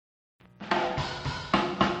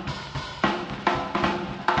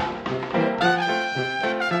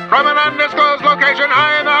From an undisclosed location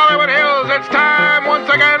high in the Hollywood Hills, it's time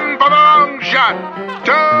once again for the long shot.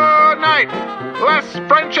 Tonight, less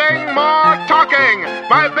Frenching, more talking.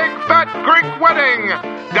 My big fat Greek wedding.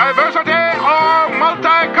 Diversity or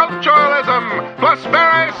multiculturalism. Plus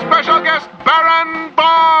very special guest Baron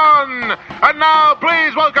Vaughn. And now,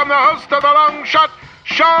 please welcome the host of the long shot,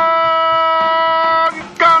 Sean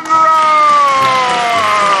Conroy.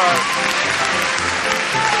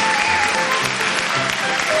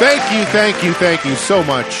 Thank you so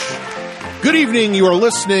much. Good evening. You are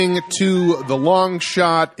listening to The Long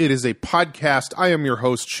Shot. It is a podcast. I am your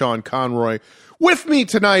host, Sean Conroy. With me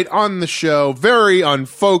tonight on the show, very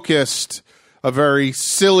unfocused, a very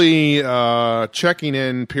silly checking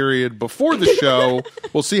in period before the show.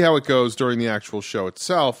 We'll see how it goes during the actual show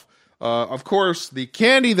itself. Of course, the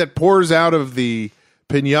candy that pours out of the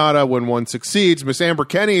piñata when one succeeds. Miss Amber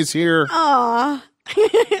Kenny is here. Aww.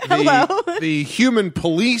 Hello. The human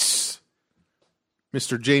police,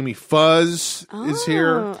 Mr. Jamie Fuzz, is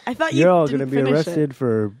here. I thought you're all going to be arrested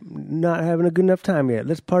for not having a good enough time yet.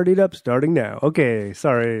 Let's party it up starting now. Okay,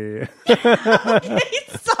 sorry. Okay,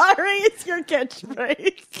 sorry. It's your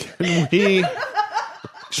catchphrase.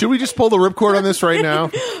 Should we just pull the ripcord on this right now?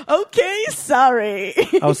 Okay, sorry.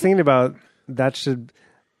 I was thinking about that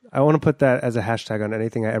I want to put that as a hashtag on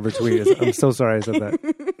anything I ever tweet. I'm so sorry I said that.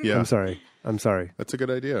 Yeah. I'm sorry. That's a good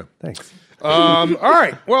idea. Thanks. All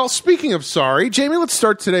right. Well, speaking of sorry, Jamie, let's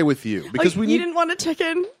start today with you. Because you didn't want to check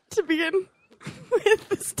in to begin with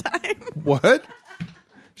this time. What?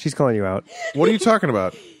 She's calling you out. What are you talking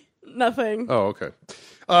about? Nothing. Oh, okay.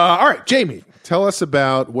 All right, Jamie, tell us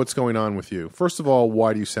about what's going on with you. First of all,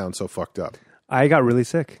 why do you sound so fucked up? I got really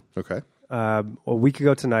sick. Okay. A week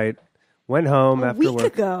ago tonight. Went home after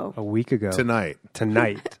work. A week ago. Tonight.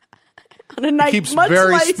 On a night he keeps much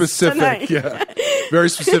very like specific. Tonight. Yeah. Very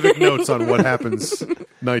specific notes on what happens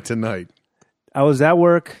night to night. I was at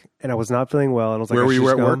work and I was not feeling well. And I was like, where were you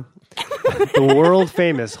at work? The world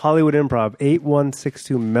famous Hollywood Improv,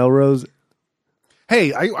 8162 Melrose.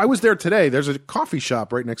 Hey, I was there today. There's a coffee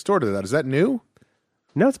shop right next door to that. Is that new?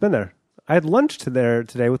 No, it's been there. I had lunch there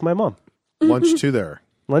today with my mom. Lunch to there.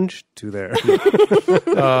 Lunch to there.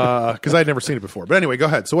 Because I'd never seen it before. But anyway, go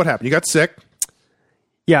ahead. So what happened? You got sick?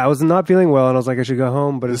 Yeah, I was not feeling well, and I was like, I should go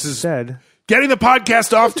home. But instead, getting the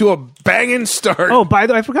podcast off to a banging start. Oh, by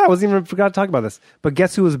the way, I forgot. Forgot to talk about this. But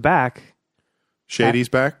guess who was back? Shady's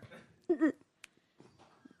back?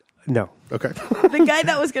 No. Okay. The guy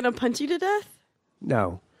that was going to punch you to death?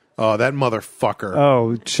 No. Oh, that motherfucker.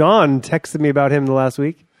 Oh, Sean texted me about him the last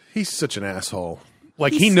week. He's such an asshole.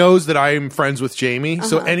 Like, he knows that I'm friends with Jamie,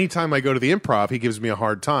 so anytime I go to the Improv, he gives me a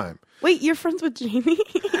hard time. Wait, you're friends with Jamie?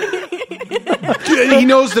 He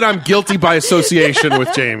knows that I'm guilty by association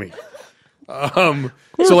with Jamie. So,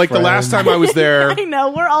 like, the last time I was there... I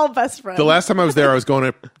know, we're all best friends. The last time I was there, I was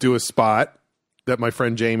going to do a spot that my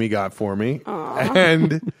friend Jamie got for me,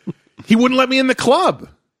 and he wouldn't let me in the club.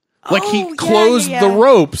 Like, he closed the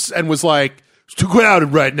ropes and was like, it's too crowded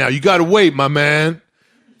right now. You got to wait, my man.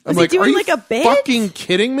 I'm like, doing are you like a bit? fucking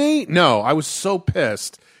kidding me? No, I was so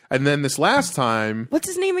pissed. And then this last time... What's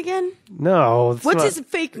his name again? No. What's his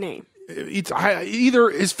fake name? Either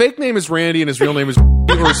his fake name is Randy and his real name is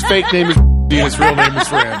or his fake name is and his real name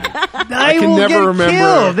is Randy. I can never remember.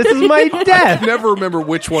 Killed. This is my death. I can never remember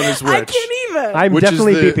which one is which. I can't either. I'm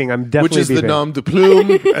definitely beeping. Which is the nom de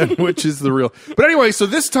plume and which is the real. But anyway, so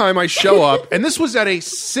this time I show up, and this was at a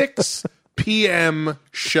 6 p.m.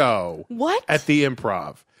 show. What? At the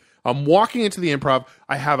Improv. I'm walking into the Improv.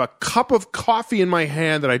 I have a cup of coffee in my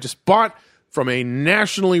hand that I just bought from a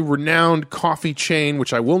nationally renowned coffee chain,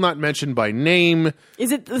 which I will not mention by name.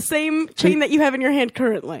 Is it the same chain that you have in your hand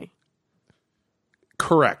currently?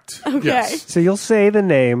 Correct. Okay. Yes. So you'll say the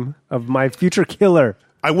name of my future killer.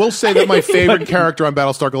 I will say that my favorite character on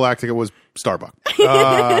Battlestar Galactica was Starbuck.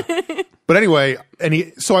 But anyway,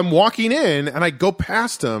 so I'm walking in, and I go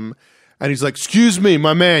past him, and he's like, "Excuse me,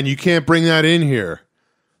 my man, you can't bring that in here."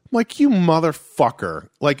 I'm like, you motherfucker.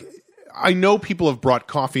 Like, I know people have brought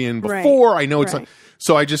coffee in before. Right. I know it's not.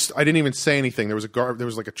 So I didn't even say anything. There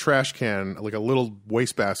was like a trash can, like a little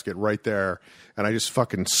wastebasket right there. And I just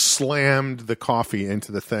fucking slammed the coffee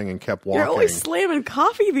into the thing and kept walking. You're always slamming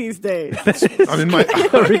coffee these days. I'm in my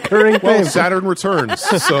recurring thing. Saturn returns.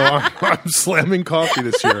 So I'm slamming coffee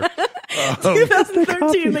this year.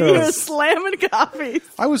 2013, the year slamming coffees.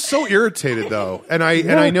 I was so irritated though. And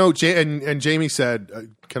I know and Jamie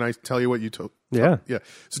said, can I tell you what you told? Yeah. Yeah.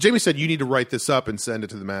 So Jamie said, you need to write this up and send it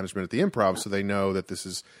to the management at the Improv so they know that this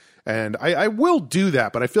is, and I will do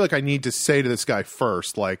that, but I feel like I need to say to this guy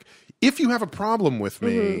first, like, if you have a problem with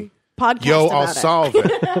me, podcast Yo, about I'll it. solve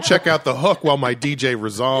it. Check out the hook while my DJ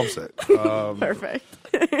resolves it. Perfect.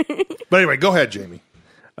 But anyway, go ahead, Jamie.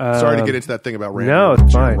 Sorry to get into that thing about Randy no, or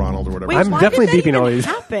it's fine. Ronald or whatever. Wait, I'm why definitely did that beeping all even these.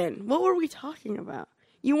 happen? What were we talking about?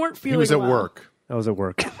 You weren't feeling He was at well. work. I was at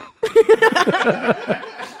work.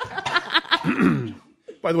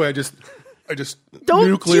 By the way, I just Do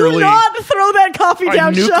nuclearly not throw that coffee I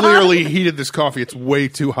down, Sean. nuclearly heated this coffee. It's way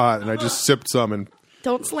too hot, and I just sipped some and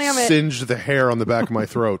Don't slam it. singed the hair on the back of my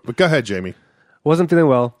throat. But go ahead, Jamie. Wasn't feeling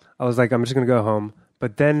well. I was like, I'm just going to go home.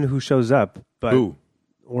 But then who shows up? But Who?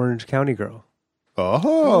 Orange County girl.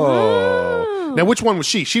 Oh. Now, which one was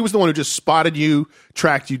she? She was the one who just spotted you,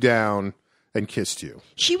 tracked you down, and kissed you.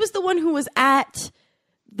 She was the one who was at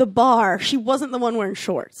the bar. She wasn't the one wearing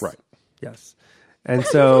shorts. Right. Yes. And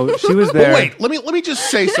so she was there. But wait, let me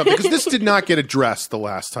just say something, because this did not get addressed the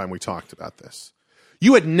last time we talked about this.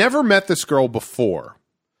 You had never met this girl before.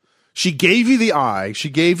 She gave you the eye. She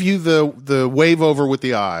gave you the wave over with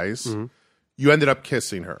the eyes. Mm-hmm. You ended up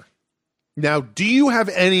kissing her. Now, do you have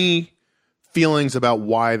any feelings about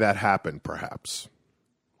why that happened, perhaps?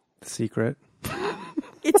 Secret.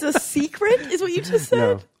 It's a secret, is what you just said?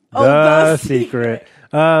 No. Oh, the secret.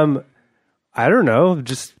 I don't know.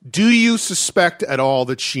 Just Do you suspect at all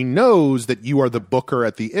that she knows that you are the booker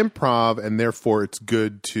at the Improv, and therefore it's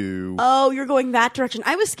good to... Oh, you're going that direction.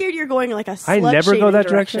 I was scared you were going like a slut I never go that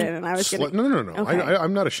direction. direction. And I was Slut? gonna... No. Okay.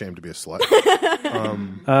 I'm not ashamed to be a slut.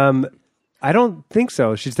 I don't think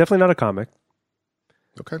so. She's definitely not a comic.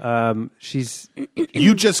 Okay. She's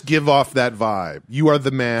You just give off that vibe. You are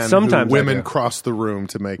the man Sometimes who I women do. cross the room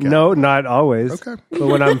to make out. no, not always. Okay. But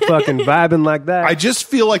when I'm fucking vibing like that, I just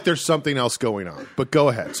feel like there's something else going on. But go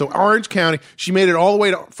ahead. So Orange County, she made it all the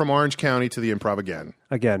way from Orange County to the Improv again.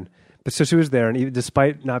 But so she was there, and even,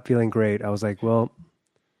 despite not feeling great, I was like, well,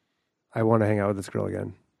 I want to hang out with this girl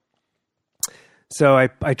again. So I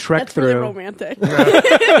trekked That's through. really romantic.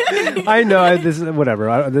 I know this is whatever.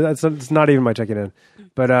 It's not even my checking in.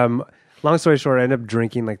 But long story short, I ended up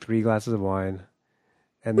drinking like 3 glasses of wine,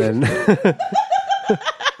 and then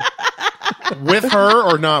With her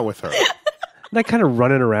or not with her? like kind of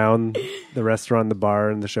running around the restaurant, the bar,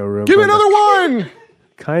 and the showroom. Give me another one!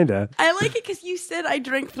 Kinda. I like it because you said I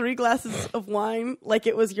drank 3 glasses of wine like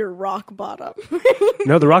it was your rock bottom.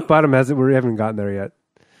 No, the rock bottom hasn't. We haven't gotten there yet.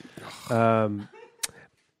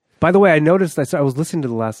 By the way, I noticed. I was listening to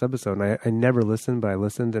the last episode, and I never listened, but I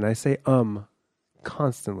listened, and I say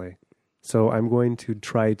constantly. So I'm going to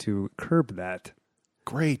try to curb that.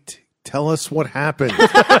 Great. Tell us what happened.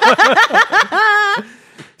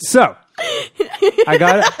 So I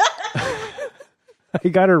got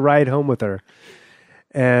a ride home with her,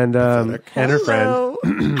 and her friend.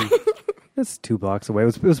 Hello. It's 2 blocks away.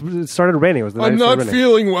 It started raining. It was the I'm night it not started raining.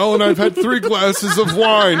 feeling well, and I've had 3 glasses of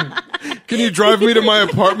wine. Can you drive me to my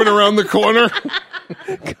apartment around the corner?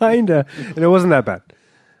 Kinda, and it wasn't that bad.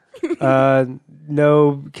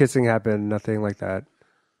 No kissing happened. Nothing like that.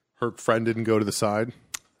 Her friend didn't go to the side?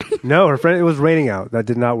 No, her friend. It was raining out. That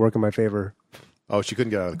did not work in my favor. Oh, she couldn't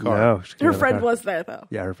get out of the car. No, she couldn't Her get out of the friend car. was there, though.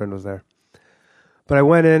 Yeah, her friend was there. But I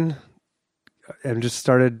went in and just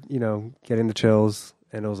started, getting the chills.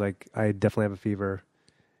 And it was like, I definitely have a fever.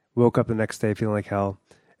 Woke up the next day feeling like hell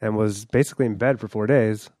and was basically in bed for 4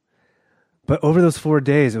 days. But over those 4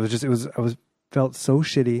 days, felt so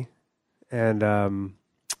shitty. And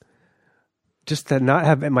just to not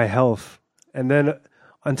have my health. And then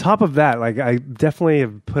on top of that, like I definitely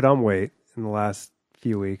have put on weight in the last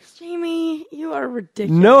few weeks. Jamie, you are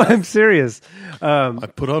ridiculous. No, I'm serious. I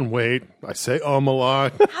put on weight. I say a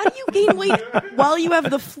lot. How do you gain weight while you have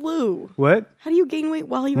the flu? What? How do you gain weight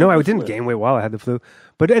while you No, have I the didn't flu? gain weight while I had the flu.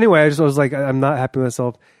 But anyway, I was like, I'm not happy with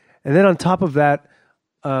myself. And then on top of that,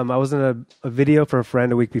 I was in a video for a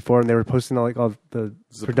friend a week before, and they were posting all the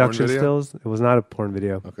Is it a production porn video? stills. It was not a porn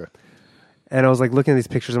video. Okay. Oh, And I was like looking at these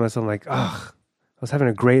pictures of myself, I'm like, ugh, I was having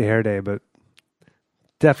a great hair day, but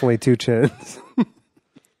definitely 2 chins.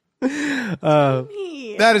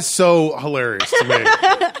 Me. That is so hilarious to me.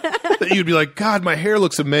 That you'd be like, God, my hair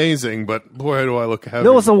looks amazing, but boy, do I look heavy.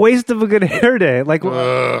 No, it's a waste of a good hair day. Like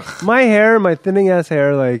my hair, my thinning ass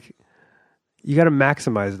hair, like you got to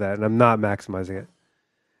maximize that, and I'm not maximizing it.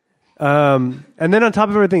 And then on top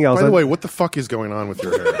of everything else, By the way, what the fuck is going on with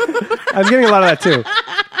your hair? I'm getting a lot of that too.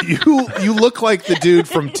 You look like the dude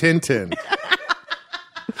from Tintin.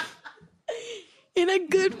 In a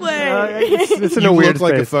good way. It's in You a weird look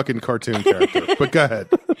like a space. fucking cartoon character. But go ahead.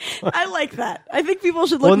 I like that. I think people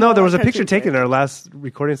should look Well, no, more there was a like picture cartoon taken in our last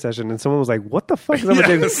recording session, and someone was like, "What the fuck is up with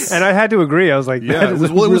Yes. James?" And I had to agree. I was like, Yeah, that it is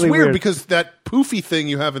was, well, it was really weird because that poofy thing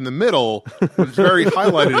you have in the middle was very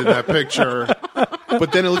highlighted in that picture.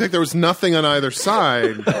 but then it looked like there was nothing on either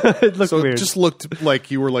side. It looked So weird. it just looked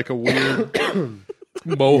like you were like a weird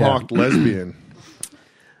mohawked lesbian.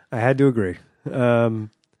 I had to agree. So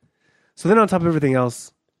then on top of everything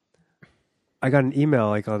else, I got an email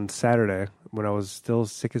like on Saturday when I was still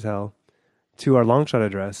sick as hell to our long shot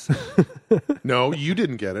address. No, you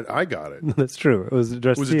didn't get it. I got it. That's true. It was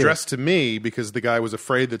addressed It was to you. addressed to me because the guy was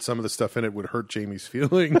afraid that some of the stuff in it would hurt Jamie's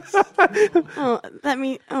feelings. Oh,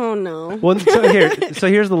 oh no. Well, so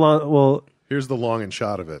here's the long. Well, Here's the long and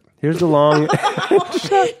shot of it. here's the long.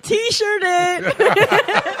 T-shirt it.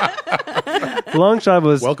 The long shot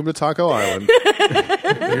was Welcome to Taco Island.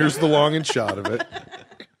 Here's the long and shot of it.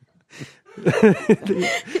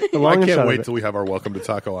 the long I and can't shot wait of it. till we have our Welcome to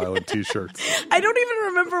Taco Island t-shirts. I don't even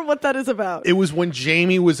remember what that is about. It was when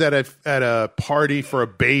Jamie was at a party for a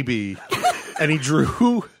baby, and he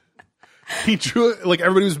drew like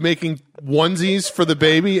everybody was making onesies for the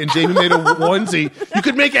baby, and Jamie made a onesie. You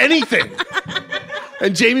could make anything,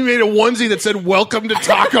 and Jamie made a onesie that said "Welcome to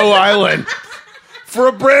Taco Island" for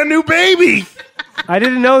a brand new baby. I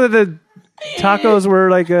didn't know that the tacos were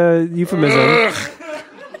like a euphemism.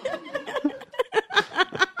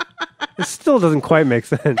 It still doesn't quite make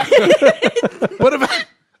sense. What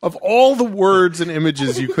of all the words and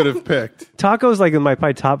images you could have picked? Tacos like in my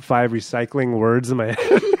probably top 5 recycling words in my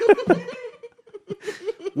head.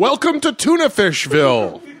 Welcome to Tuna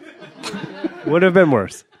Fishville. Would have been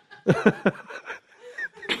worse.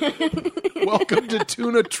 Welcome to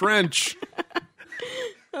Tuna Trench.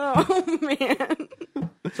 Oh man.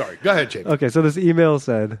 Sorry, go ahead, Jamie. Okay, so this email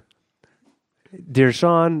said, "Dear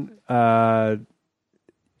Sean, no,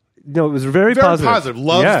 it was very positive.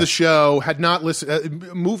 Loves Yeah. the show. Had not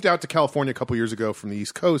listened. Moved out to California a couple years ago from the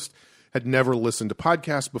East Coast. Had never listened to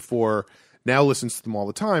podcasts before. Now listens to them all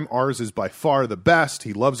the time. Ours is by far the best.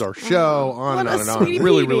 He loves our show. On and what on a and on. sweetie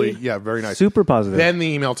Really, peetie. really, yeah, very nice. Super positive." Then the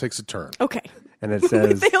email takes a turn. Okay. And it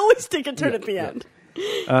says, They always take a turn at the end.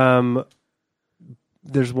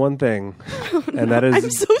 "There's one thing, and that is I'm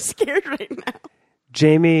so scared right now.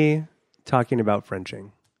 Jamie talking about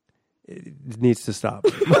Frenching. It needs to stop."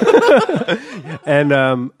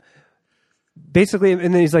 And basically, and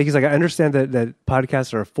then he's like, I understand that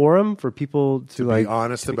podcasts are a forum for people to Be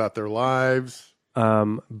honest about their lives.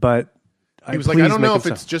 but He was like, I don't know if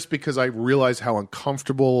it's just because I realize how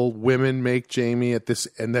uncomfortable women make Jamie at this,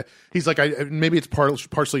 and that he's like, maybe it's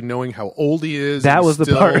partially knowing how old he is. That and was the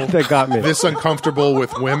still part that got me. this uncomfortable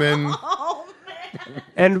with women.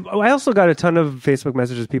 And I also got a ton of Facebook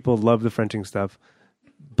messages. People love the Frenching stuff,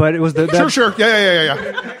 but it was Sure,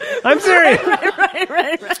 yeah. I'm serious.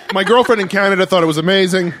 Right. My girlfriend in Canada thought it was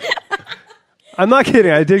amazing. I'm not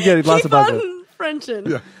kidding. I did get lots of Keep positive, on Frenchin'.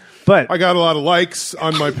 Yeah. but I got a lot of likes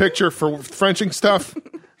on my picture for Frenching stuff.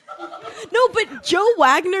 No, but Joe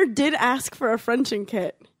Wagner did ask for a Frenchin'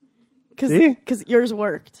 kit. See? Because yours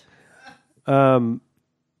worked. but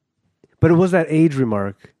it was that age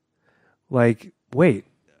remark. Like, wait,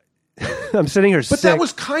 I'm sitting here But sick. that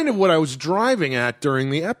was kind of what I was driving at during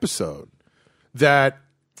the episode. That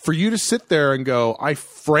for you to sit there and go, I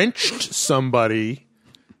Frenched somebody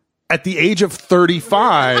at the age of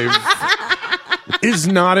 35 is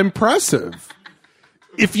not impressive.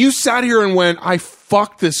 If you sat here and went, I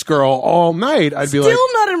fucked this girl all night, I'd be like,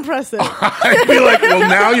 Still not impressive. I'd be like, well,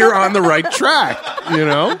 now you're on the right track, you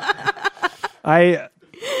know? I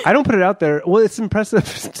don't put it out there. Well, it's impressive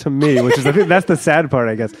to me, which is I think that's the sad part,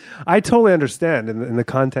 I guess. I totally understand in the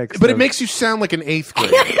context. But of, it makes you sound like an 8th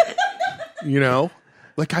grader, you know?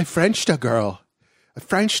 Like, I Frenched a girl. I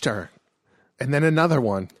Frenched her. And then another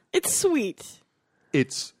one. It's sweet.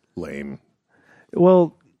 It's lame.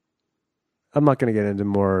 Well, I'm not going to get into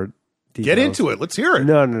more details. Get into it. Let's hear it.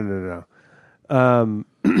 No.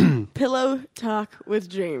 Pillow talk with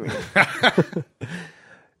Jamie.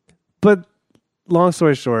 But long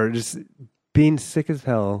story short, just being sick as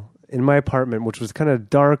hell in my apartment, which was kind of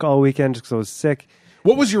dark all weekend because I was sick.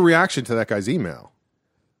 What was your reaction to that guy's email?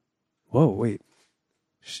 Whoa, wait.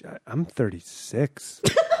 I'm 36.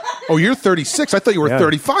 Oh, you're 36. I thought you were Yeah.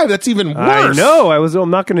 35. That's even worse. I know. I'm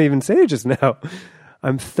not going to even say it just now.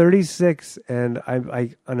 I'm 36, and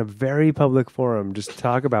I on a very public forum just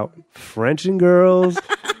talk about Frenching girls.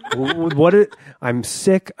 I'm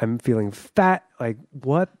sick. I'm feeling fat. Like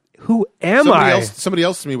what? Who am I? Somebody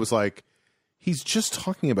else to me was like, he's just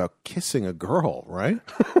talking about kissing a girl, right?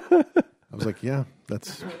 I was like, yeah,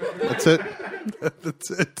 that's it.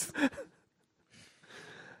 That's it.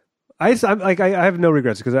 I have no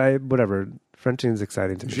regrets because whatever. Frenching is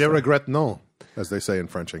exciting to me. Je regrette non, as they say in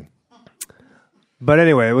Frenching. But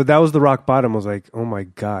anyway, that was the rock bottom. I was like, oh my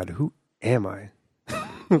God, who am I?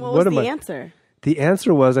 What was am the I? answer? The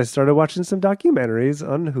answer was I started watching some documentaries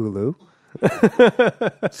on Hulu.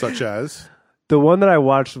 Such as? The one that I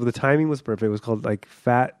watched, the timing was perfect. It was called like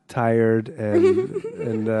Fat, Tired,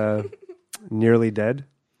 and Nearly Dead.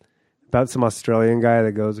 About some Australian guy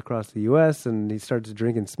that goes across the U.S. and he starts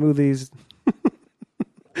drinking smoothies.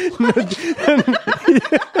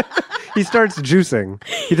 He starts juicing.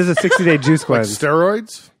 He does a 60-day juice Like cleanse.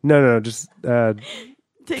 steroids? No, just kale.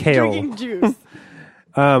 Drinking juice.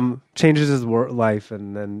 Changes his life,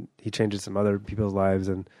 and then he changes some other people's lives,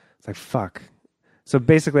 and it's like, fuck. So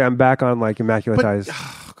basically, I'm back on like Immaculatized.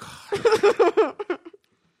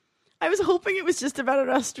 I was hoping it was just about an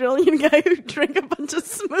Australian guy who drank a bunch of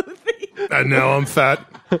smoothies. And now I'm fat.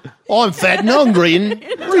 I'm fat and hungry and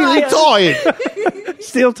really tired.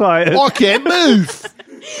 Still tired. I can't move.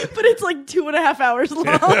 But it's like 2.5 hours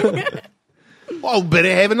long. I'll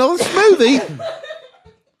better have another smoothie.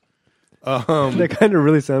 That kind of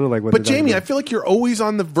really sounded like what. But Jamie, I feel like you're always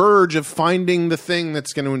on the verge of finding the thing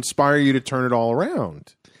that's going to inspire you to turn it all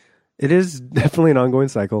around. It is definitely an ongoing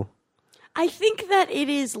cycle. I think that it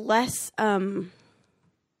is less all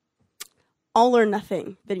or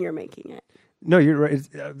nothing than you're making it. No, you're right.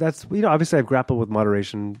 That's obviously I've grappled with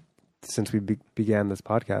moderation since we began this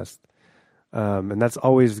podcast, and that's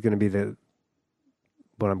always going to be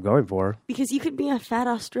what I'm going for. Because you could be a fat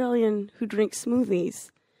Australian who drinks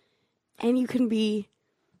smoothies, and you can be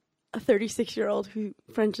a 36-year-old who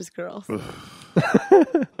Frenches girls.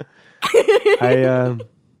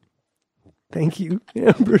 Thank you,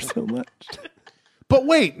 Amber, so much. But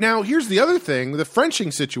wait, now here's the other thing: the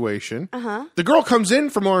Frenching situation. The girl comes in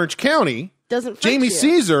from Orange County. Doesn't French Jamie you.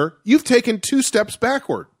 Caesar? You've taken 2 steps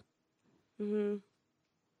backward. Mm-hmm.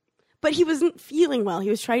 But he wasn't feeling well. He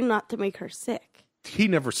was trying not to make her sick. He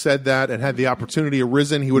never said that, and had the opportunity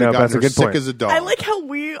arisen, he would have No, gotten that's a her good sick point. as a dog. I like how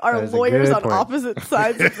we are That is a lawyers good on point. opposite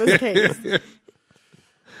sides of this case.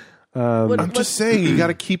 I'm just saying, you got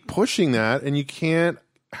to keep pushing that, and you can't.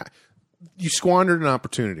 You squandered an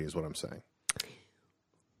opportunity, is what I'm saying.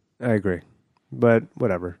 I agree, but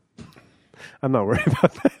whatever. I'm not worried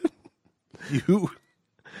about that.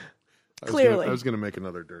 Clearly. I was going to make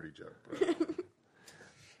another dirty joke.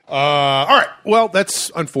 All right. Well,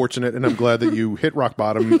 that's unfortunate, and I'm glad that you hit rock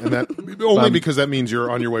bottom, and that only because that means you're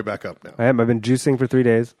on your way back up now. I am. I've been juicing for 3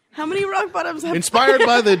 days. How many rock bottoms have Inspired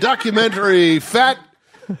by the documentary Fat,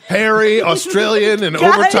 Hairy, Australian, and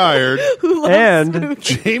Overtired, who loves And-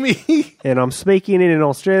 smoothies? Jamie. And I'm speaking in an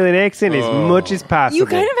Australian accent as much as possible. You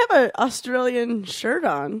kind of have an Australian shirt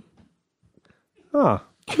on. Oh.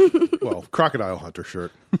 Well, Crocodile Hunter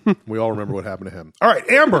shirt. We all remember what happened to him. All right,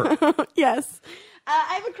 Amber. Yes.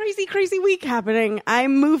 I have a crazy, crazy week happening.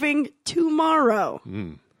 I'm moving tomorrow.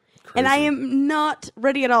 And I am not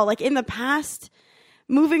ready at all. Like in the past,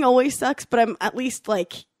 moving always sucks, but I'm at least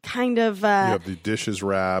like kind of... You have the dishes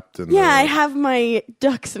wrapped. And yeah, I have my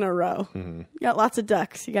ducks in a row. You got lots of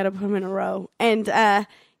ducks. You got to put them in a row. And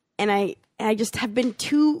I just have been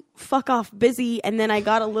too fuck off busy, and then I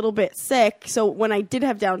got a little bit sick. So when I did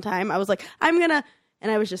have downtime, I was like, and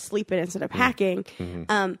I was just sleeping instead of packing.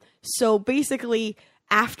 So basically,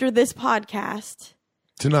 after this podcast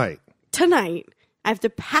Tonight, I have to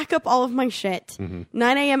pack up all of my shit.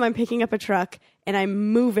 9 a.m. I'm picking up a truck, and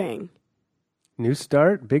I'm moving New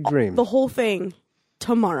start, big dream. the whole thing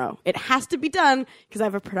tomorrow. It has to be done because I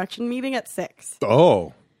have a production meeting at 6.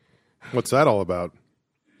 Oh, what's that all about?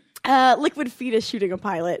 Liquid Feed is shooting a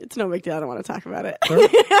pilot. It's no big deal. I don't want to talk about it.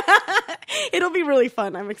 It'll be really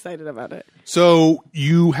fun. I'm excited about it. So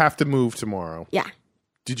you have to move tomorrow. Yeah.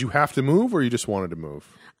 Did you have to move, or you just wanted to move?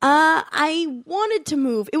 I wanted to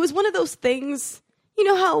move. It was one of those things, you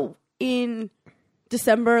know how in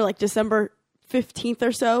December, like December 15th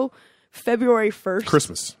or so, February 1st.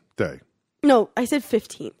 Christmas Day. No, I said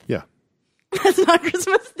 15th. Yeah. That's not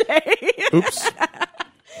Christmas Day. Oops.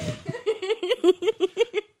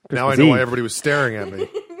 Now I know why everybody was staring at me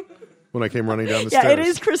when I came running down the stairs. Yeah, it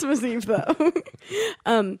is Christmas Eve though.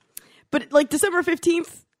 But like December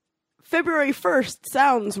 15th, February 1st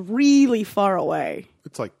sounds really far away.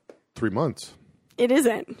 It's like 3 months. It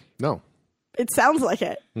isn't. No. It sounds like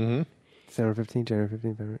it. December 15th, January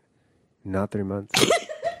 15th, February. Not 3 months.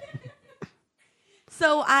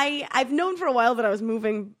 So I've known for a while that I was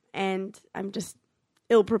moving, and I'm just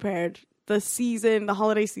ill prepared. The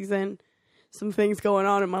holiday season, some things going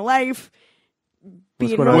on in my life. What's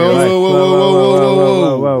Being going on? really- in your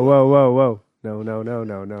life? Whoa. Whoa.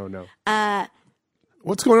 No.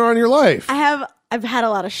 What's going on in your life? I've had a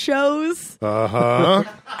lot of shows. Uh-huh.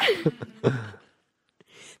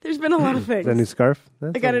 There's been a lot of things. Is that a new scarf?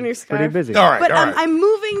 I got a new scarf. Pretty busy. All right, But all right. I'm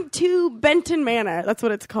moving to Benton Manor. That's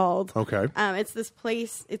what it's called. Okay. It's this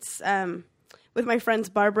place. It's with my friends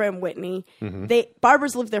Barbara and Whitney.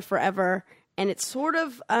 Barbara's lived there forever, and it's sort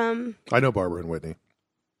of I know Barbara and Whitney.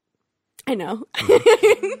 I know.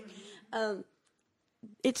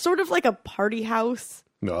 It's sort of like a party house.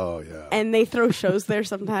 Oh, yeah. And they throw shows there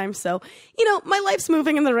sometimes. So, my life's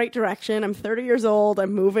moving in the right direction. I'm 30 years old.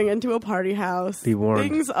 I'm moving into a party house. Be warned.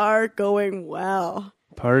 Things are going well.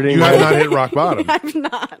 Partying. You have not hit rock bottom. I've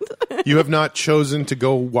not. You have not chosen to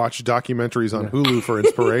go watch documentaries on Hulu for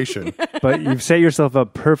inspiration. But you've set yourself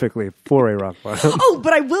up perfectly for a rock bottom. Oh,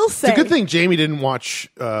 but I will say. It's a good thing Jamie didn't watch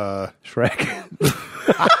Shrek.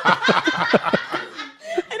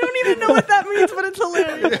 I don't even know what that means, but it's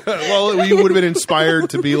hilarious. Well, you would have been inspired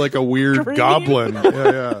to be like a weird Green. goblin.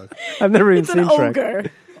 Yeah. I've never even It's seen an Shrek.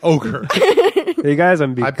 ogre. Hey guys,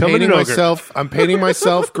 I'm becoming an ogre. I'm painting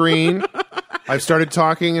myself green. I've started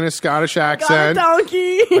talking in a Scottish Got a accent.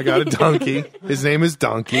 donkey. I got a donkey. His name is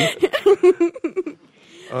Donkey.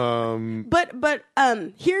 But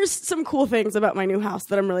here's some cool things about my new house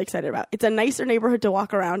that I'm really excited about. It's a nicer neighborhood to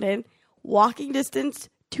walk around in. Walking distance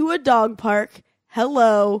to a dog park.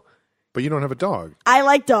 Hello. But you don't have a dog. I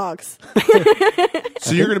like dogs.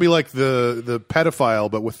 So you're going to be like the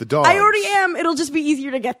pedophile, but with the dog. I already am. It'll just be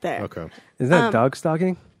easier to get there. Okay. Is that dog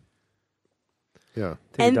stalking? Yeah.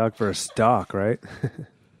 Take And- a dog for a stalk, right?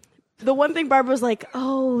 The one thing Barbara was like,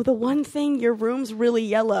 oh, the one thing, your room's really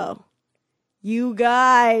yellow. You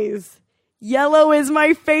guys, yellow is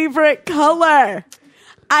my favorite color.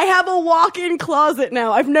 I have a walk-in closet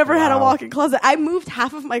now. I've never had a walk-in closet. I moved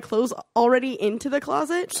half of my clothes already into the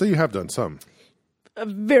closet. So you have done some.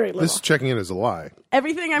 Very little. This checking in is a lie.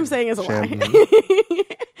 Everything I'm saying is a lie.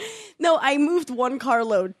 No, I moved one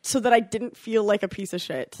carload so that I didn't feel like a piece of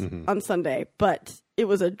shit on Sunday, but it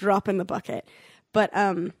was a drop in the bucket. But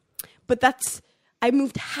that's, I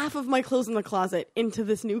moved half of my clothes in the closet into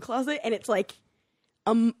this new closet, and it's like,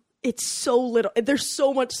 it's so little. There's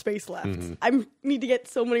so much space left. I need to get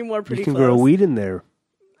so many more pretty You can clothes. grow weed in there,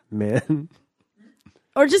 man.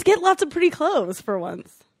 Or just get lots of pretty clothes for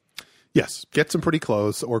once. Yes. Get some pretty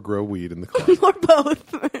clothes or grow weed in the closet. Or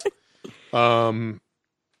both. All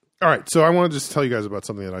right. So I want to just tell you guys about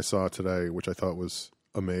something that I saw today, which I thought was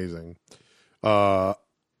amazing. Now,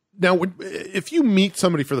 if you meet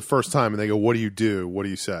somebody for the first time and they go, "What do you do?" What do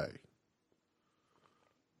you say?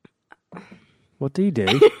 What do you do?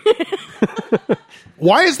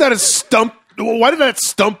 Why is that a stump? Why did that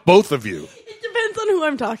stump both of you? It depends on who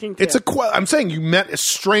I'm talking to. I'm saying you met a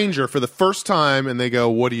stranger for the first time and they go,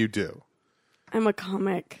 "What do you do?" I'm a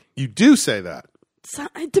comic. You do say that. So,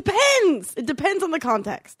 it depends. It depends on the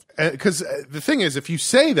context. Because the thing is, if you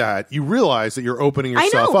say that, you realize that you're opening I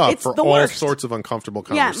yourself know, up it's for the all worst. sorts of uncomfortable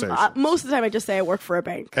conversations. Yeah, most of the time I just say I work for a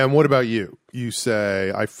bank. And what about you? You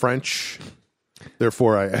say, "I French,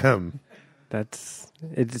 therefore I am."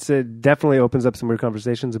 It definitely opens up some weird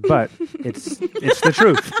conversations, but it's the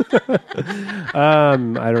truth. I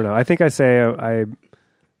don't know. I think I say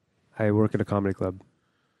I work at a comedy club.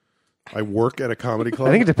 I work at a comedy club.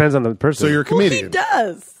 I think it depends on the person. So you're a Well, comedian. he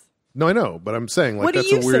does. No, I know, but I'm saying like What do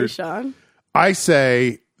that's you a weird. say, Sean? I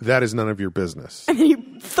say that is none of your business. And then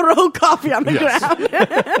you throw coffee on the ground.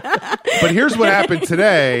 But here's what happened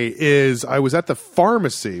today is I was at the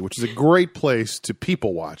pharmacy, which is a great place to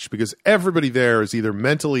people watch because everybody there is either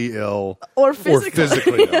mentally ill Or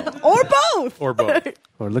physically ill. Or both. Or both.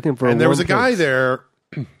 Or looking for And there was a warm guy place. there,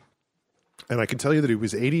 and I can tell you that he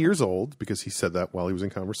was 80 years old because he said that while he was in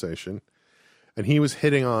conversation, and he was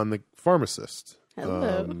hitting on the pharmacist.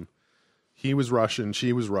 Hello. He was Russian,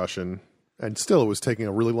 she was Russian, and still it was taking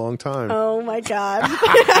a really long time. Oh my God.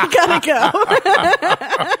 I gotta go.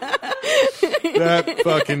 That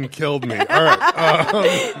fucking killed me. All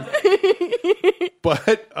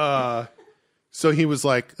right. So he was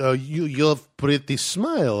like, you have pretty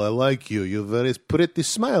smile. I like you. You have very pretty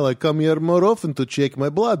smile. I come here more often to check my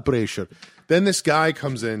blood pressure. Then this guy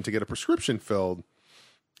comes in to get a prescription filled.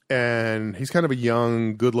 And he's kind of a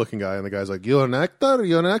young, good-looking guy. And the guy's like, "You're an actor?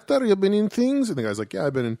 You're an actor? You've been in things?" And the guy's like, "Yeah,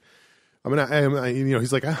 I've been in.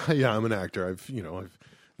 He's like, "Yeah, I'm an actor.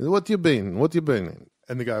 What you been? What you been in?"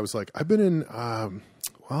 And the guy was like, "I've been in.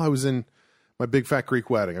 I was in My Big Fat Greek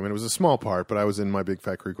Wedding. I mean, it was a small part, but I was in My Big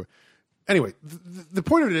Fat Greek Wedding." Anyway, the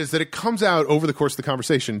point of it is that it comes out over the course of the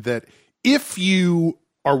conversation that if you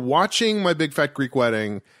are watching My Big Fat Greek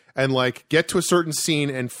Wedding and like get to a certain scene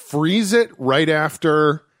and freeze it right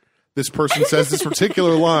after this person says this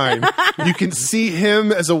particular line, you can see him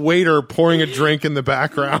as a waiter pouring a drink in the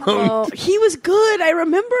background. Oh, he was good. I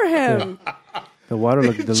remember him. The water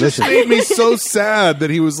looked It delicious. just made me so sad that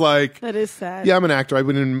he was like, That is sad. "Yeah, I'm an actor. I've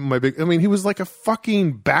been in My Big..." I mean, he was like a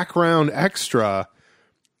fucking background extra.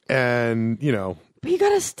 And, But you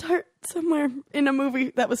gotta start somewhere in a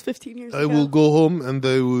movie that was 15 years ago. I will go home and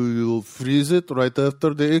I will freeze it right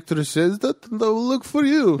after the actor says that, and I will look for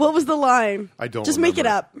you. What was the line? I don't Just make it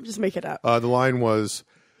remember. up. Just make it up. The line was,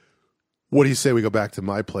 what do you say we go back to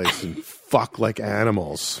my place and fuck like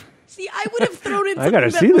animals? See, I would have thrown in I something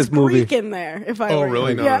gotta that see was this movie. Greek in there if I Oh, were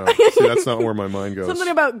really? you. No, Yeah. no. See, that's not where my mind goes. Something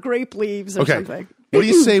about grape leaves or Okay. something. What do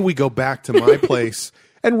you say we go back to my place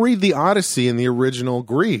and read the Odyssey in the original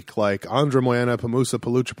Greek, like Andra Moyana, Pamusa,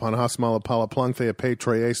 Palucha, Panhasmala, Pala, Planthea,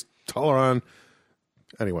 Petre, Ace, Toleran.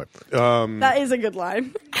 Anyway. That is a good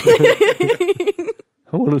line.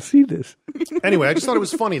 I want to see this. Anyway, I just thought it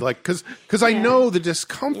was funny, like, because I know the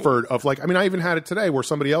discomfort of, like, I mean, I even had it today where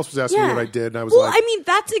somebody else was asking me what I did, and I was well, like, I mean,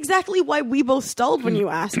 that's exactly why we both stalled when you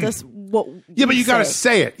asked us what. yeah, but we you got to say.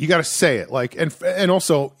 say it. You got to say it, like, and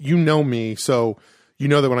also, you know me, so you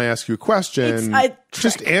know that when I ask you a question, It's a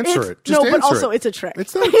just trick. answer it. Just No, but answer also it. it's a trick.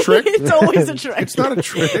 It's not a trick. It's always a trick. It's not a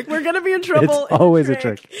trick. We're gonna be in trouble. It's always a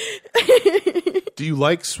trick. Do you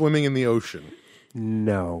like swimming in the ocean?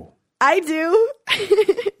 No. I do.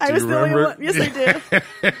 I was you the only remember? one. Yes,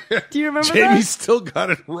 I do. Do you remember Jamie that? still got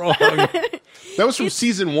it wrong. That was from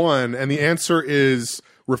season 1, and the answer is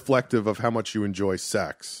reflective of how much you enjoy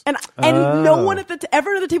sex. And no one at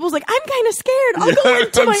ever at the table was like, I'm kind of scared. I'll go Yeah,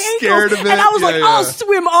 into I'm my scared ankles. of it. And I was Yeah, like, yeah. I'll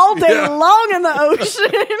swim all day Yeah. long in the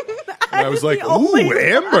ocean. And I was like, the only ooh, one.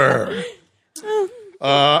 Amber.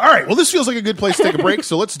 All right, well, this feels like a good place to take a break,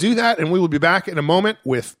 so let's do that, and we will be back in a moment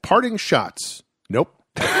with parting shots. Nope.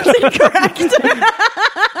 Correct.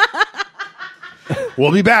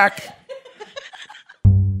 We'll be back.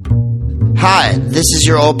 Hi, this is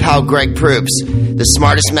your old pal Greg Proops, the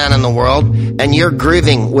smartest man in the world, and you're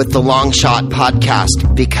grooving with the Long Shot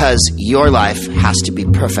podcast because your life has to be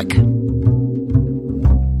perfect.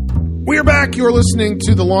 We're back. You're listening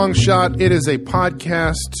to The Long Shot. It is a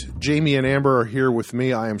podcast. Jamie and Amber are here with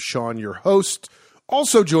me. I am Sean, your host.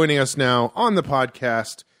 Also joining us now on the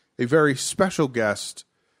podcast, a very special guest,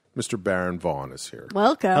 Mr. Baron Vaughn is here.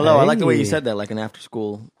 Welcome. Hello, I like the way you Hey. said that, like an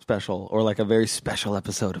after-school special, or like a very special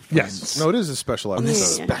episode of Friends. No, it is a special episode.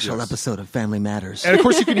 This Yeah. special Yes. episode of Family Matters. And of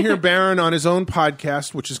course, you can hear Baron on his own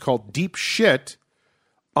podcast, which is called Deep Shit,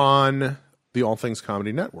 on the All Things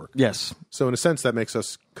Comedy Network. Yes. So, in a sense, that makes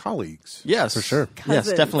us colleagues. Yes. For sure. Yes,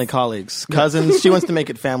 Cousins. definitely colleagues. Cousins. She wants to make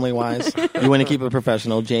it family-wise. You want to keep it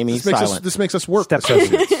professional. Jamie, silent. This makes us work. Step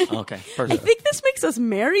associates. Okay, I perfect. think this makes us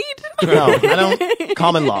married. No, I don't.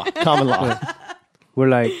 Common law. Common law. We're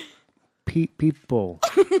like people.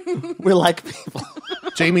 We're like people.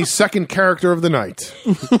 Jamie's second character of the night.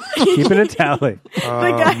 Keeping a tally. The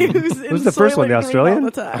guy who's the first one, the Soylent Australian?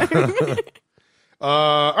 Green all the time.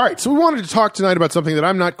 All right, so we wanted to talk tonight about something that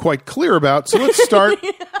I'm not quite clear about. So let's start.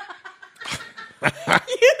 You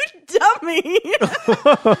dummy.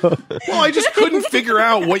 Well, I just couldn't figure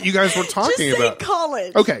out what you guys were Just talking say about.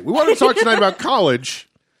 college. Okay, we wanted to talk tonight about college.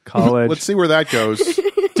 College. Let's see where that goes.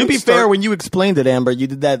 To be fair, when you explained it, Amber, you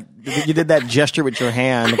did that gesture with your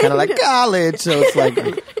hand, kind of like college. So it's like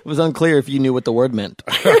it was unclear if you knew what the word meant.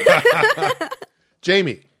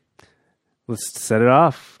 Jamie. Let's set it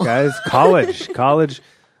off, guys. College.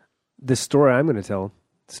 The story I'm going to tell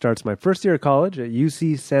starts my first year of college at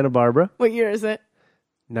UC Santa Barbara, What year is it?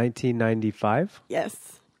 1995.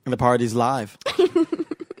 Yes. And the party's live.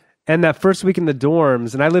 And that first week in the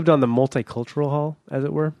dorms, and I lived on the multicultural hall, as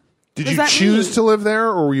it were. Did does you that choose mean? to live there,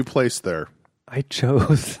 or were you placed there? I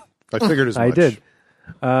chose. I figured as much. I did.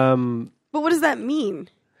 But what does that mean?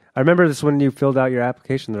 I remember this when you filled out your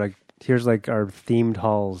application. They're like, here's like our themed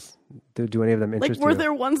halls. Do any of them Like, interest were you?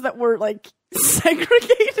 there ones that were like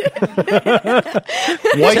segregated?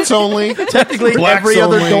 Whites only. Technically, Blacks every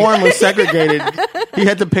other only. dorm was segregated. He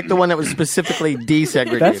had to pick the one that was specifically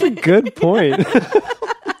desegregated. That's a good point.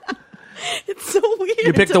 It's so weird.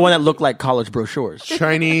 You picked the one that looked like college brochures.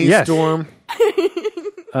 Chinese Yes. dorm.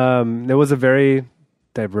 There was a very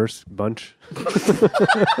diverse bunch.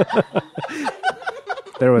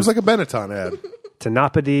 There It was was like a Benetton ad.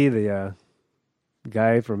 Tanapadi, the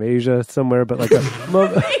guy from Asia somewhere, but like a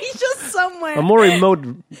He's just somewhere. a more remote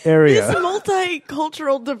area. This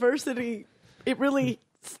multicultural diversity, it really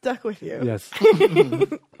stuck with you. Yes.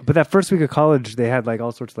 But that first week of college, they had like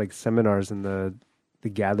all sorts of like seminars in the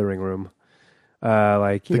gathering room.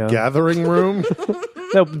 Like, you The know, gathering room.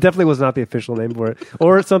 that definitely was not the official name for it,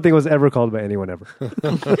 or something was ever called by anyone ever.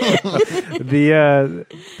 The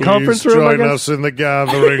conference room, I guess? in the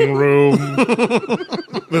gathering room.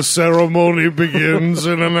 The ceremony begins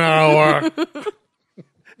in an hour.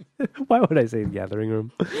 Why would I say gathering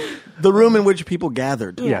room? The room in which people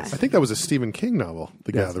gathered. Yeah. Yes. I think that was a Stephen King novel,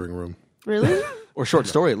 The Gathering Room. Really? Or short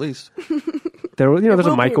story, at least. There was, there's will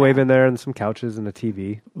a be microwave now. in there and some couches and a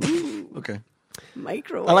TV. Okay.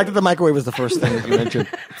 Microwave. I like that the microwave was the first thing that you mentioned.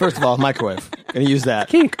 First of all, microwave. And you use that.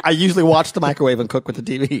 I usually watch the microwave and cook with the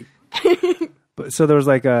TV. But so there was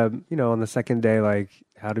like on the second day, like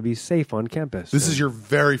how to be safe on campus. This is your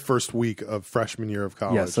very first week of freshman year of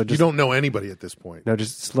college. Yeah, so you don't know anybody at this point. No,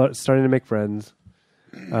 just starting to make friends.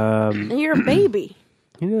 And you're a baby.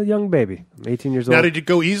 A young baby. I'm 18 years old. Now, did it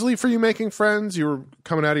go easily for you making friends? You were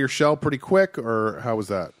coming out of your shell pretty quick, or how was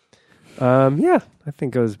that? Yeah, I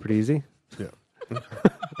think it was pretty easy. Yeah.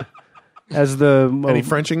 Any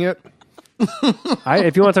Frenching yet?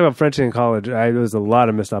 If you want to talk about Frenching in college, there was a lot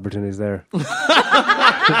of missed opportunities there.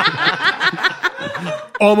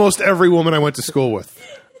 Almost every woman I went to school with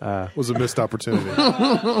was a missed opportunity.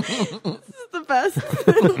 This is the best.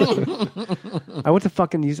 I went to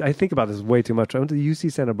fucking UC. I think about this way too much. I went to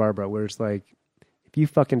UC Santa Barbara, where it's like, if you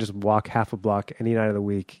fucking just walk half a block any night of the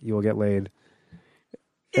week, you will get laid.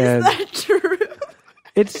 Is that true?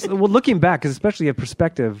 It's looking back, because especially in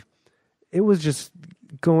perspective, it was just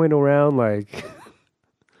going around like.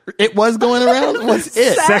 It was going around? What's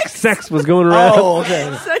it? Sex was going around. Oh,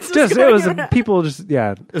 okay. People just,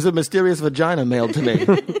 yeah. There's a mysterious vagina mailed to me.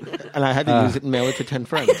 And I had to use it and mail it to 10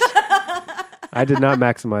 friends. I did not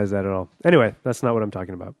maximize that at all. Anyway, that's not what I'm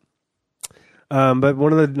talking about. But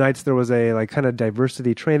one of the nights there was a kind of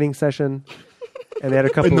diversity training session. And they had a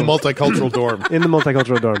couple in the multicultural dorm. In the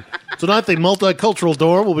multicultural dorm. Tonight, the multicultural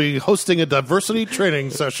dorm will be hosting a diversity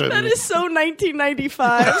training session. That is so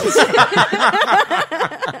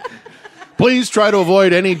 1995. Please try to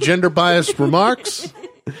avoid any gender-biased remarks.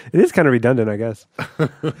 It is kind of redundant, I guess.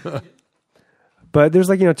 But there's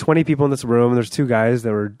 20 people in this room, and there's two guys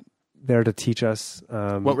that were there to teach us.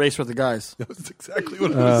 What race were the guys? That's exactly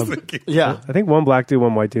what I was thinking. Yeah. I think one black dude,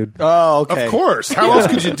 one white dude. Oh, okay. Of course. How else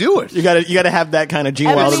could you do it? You got to have that kind of Gene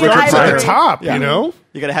Ebony Wilder. and Starts at the top, Yeah. you know?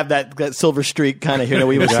 You got to have that silver streak kind of here that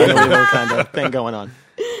we were seeing a little kind of thing going on.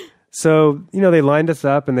 So, they lined us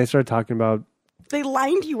up, and they started talking about... They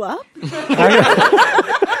lined you up? And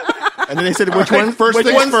then they said, which one? First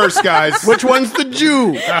things first, guys. Which one's the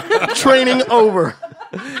Jew? Training over.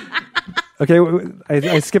 Okay,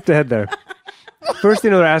 I skipped ahead there. First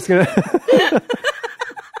thing they're asking...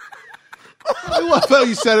 I love how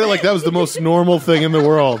you said it like that was the most normal thing in the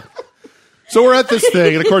world. So we're at this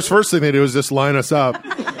thing, and of course, first thing they do is just line us up.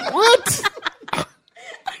 What?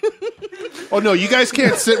 Oh no, you guys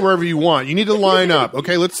can't sit wherever you want. You need to line up.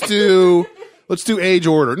 Okay, let's do age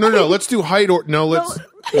order. No, let's do height order. No, let's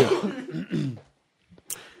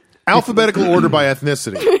alphabetical order by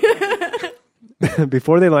ethnicity.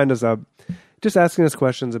 Before they lined us up, just asking us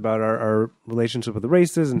questions about our relationship with the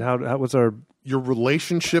races and what's our... Your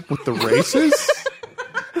relationship with the races?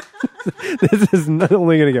 This is not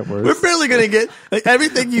only going to get worse. We're barely going to get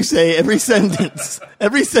everything you say, every sentence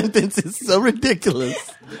is so ridiculous.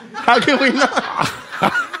 How can we not?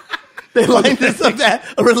 They lined this up at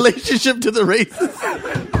a relationship to the races.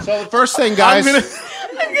 So the first thing, guys, I'm gonna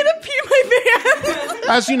pee my pants.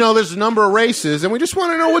 as you know, there's a number of races, and we just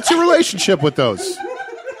want to know what's your relationship with those.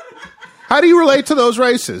 How do you relate to those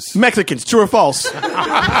races? Mexicans, true or false?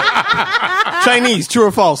 Chinese, true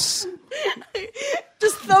or false?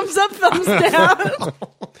 Just thumbs up, thumbs down.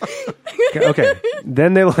 Okay,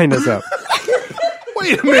 then they lined us up.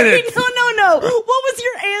 Wait a minute. No. What was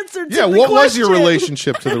your answer to Yeah, the what question? was your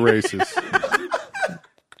relationship to the races?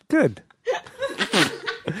 Good.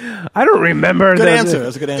 I don't remember. Good answer.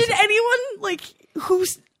 That's a good answer. Did anyone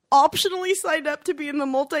who's optionally signed up to be in the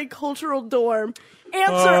multicultural dorm answer?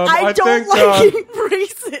 I don't like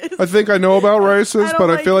races. I think I know about races, but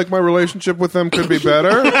I feel like my relationship with them could be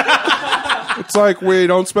better. It's like we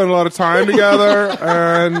don't spend a lot of time together,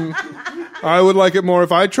 and I would like it more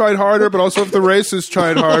if I tried harder, but also if the races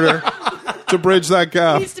tried harder to bridge that It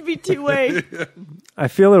gap. needs to be two-way. I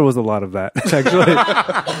feel there was a lot of that, actually.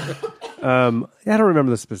 I don't remember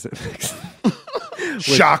the specifics.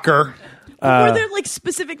 Shocker. Were there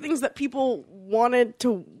specific things that people wanted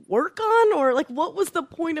to work on, or what was the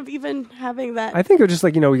point of even having that? I think it was just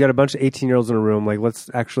we got a bunch of 18-year-olds in a room. Let's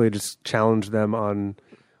actually just challenge them on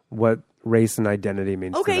what race and identity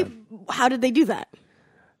means to them. How did they do that?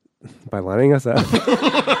 By lining us up.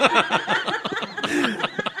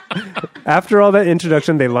 After all that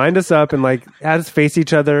introduction, they lined us up and had us face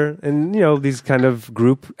each other, and these kind of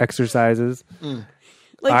group exercises.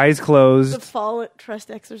 Eyes closed. The fall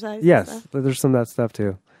trust exercise. Yes, there's some of that stuff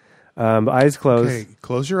too. Eyes closed. Okay,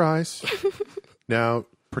 close your eyes. Now,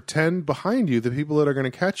 pretend behind you the people that are going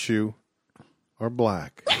to catch you are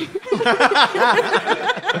black.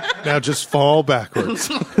 Now just fall backwards.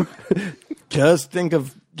 Just think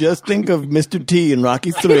of Just think of Mr. T in Rocky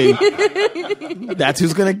 3. That's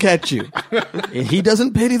who's going to catch you. And he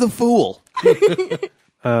doesn't pity the fool.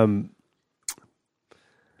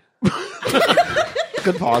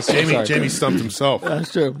 Good pause. Jamie stumped himself.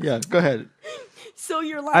 That's true. Yeah, go ahead. So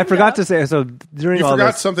you're lined I forgot up. to say, so during You all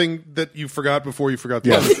forgot this, something that you forgot before you forgot the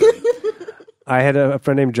Yes. other thing. I had a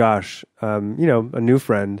friend named Josh, a new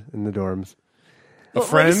friend in the dorms. A What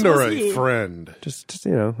friend race or was a he? friend? Just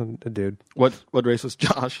a dude. What race was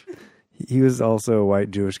Josh? He was also a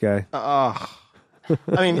white Jewish guy. I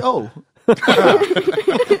mean, So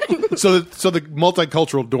the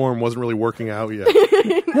multicultural dorm wasn't really working out yet.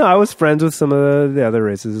 No, I was friends with some of the other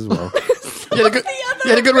races as well. you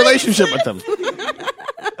had a good relationship with them.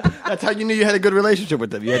 That's how you knew you had a good relationship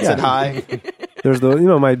with them. You had said hi. There's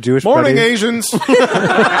my Jewish Morning, buddy. Asians.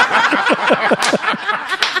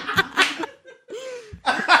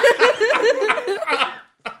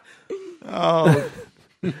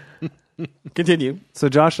 Continue. So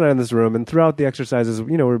Josh and I in this room, and throughout the exercises,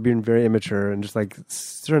 we're being very immature, and just like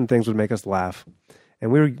certain things would make us laugh,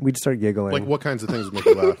 and we'd start giggling. Like what kinds of things would make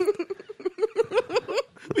you laugh?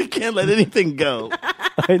 We can't let anything go.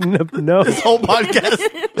 I know. This whole podcast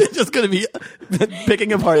is just going to be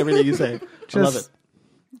picking apart everything you say. I love it.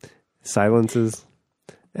 Silences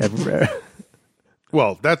everywhere.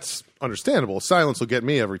 Well, that's understandable. Silence will get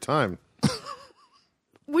me every time.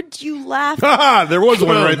 Would you laugh? Ha! There was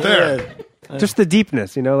one right there. Just the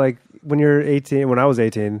deepness, like when you're 18, when I was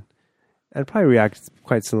 18, I'd probably react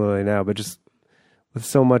quite similarly now, but just with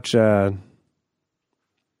so much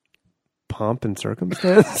pomp and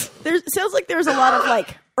circumstance. Sounds like there's a lot of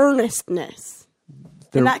like earnestness,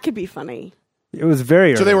 and that could be funny. It was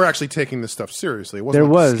very So they early. were actually taking this stuff seriously. It wasn't There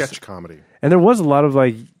like was. sketch comedy. And there was a lot of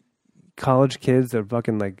like college kids that are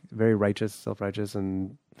fucking like very righteous, self-righteous,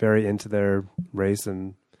 and very into their race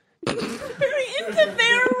and Very into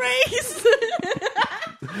their race.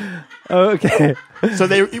 okay, So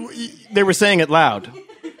they were saying it loud.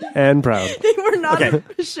 and proud. They were not Okay.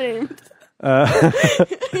 ashamed.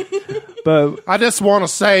 But I just want to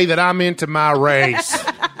say that I'm into my race.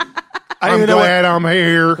 I don't I'm even know glad I'm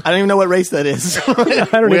here. I don't even know what race that is. I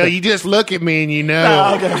don't Well, even, you just look at me and you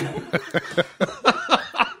know. Okay.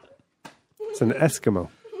 it's an Eskimo.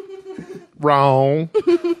 Wrong.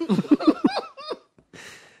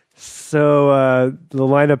 So the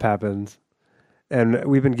lineup happens, and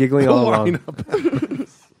we've been giggling all along.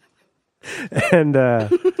 And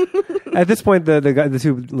at this point, the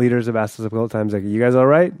two leaders have asked us a couple of times, like, "You guys all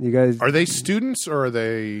right? You guys?" Are they students or are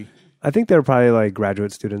they? I think they're probably like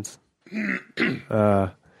graduate students.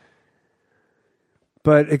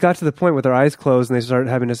 But it got to the point with our eyes closed, and they started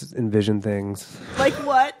having us envision things. Like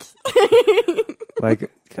what?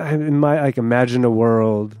 Like, imagine a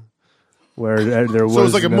world where there was. So it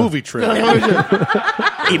was like a no- movie trip.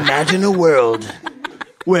 Imagine a world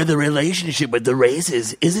where the relationship with the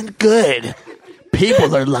races isn't good.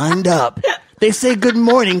 People are lined up. They say good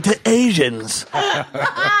morning to Asians.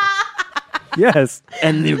 Yes.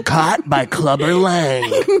 And they're caught by Clubber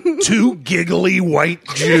Lang. Two giggly white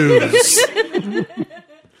Jews.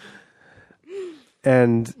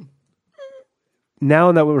 And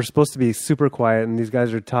now that we're supposed to be super quiet, and these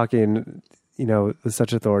guys are talking, with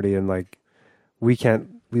such authority, and like, we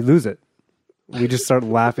lose it. We just start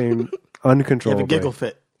laughing You have uncontrollably. a giggle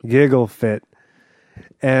fit. Giggle fit.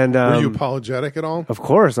 And Were you apologetic at all? of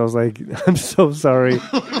course, I was like, I'm so sorry.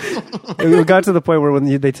 It got to the point where when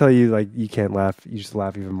they tell you like you can't laugh, you just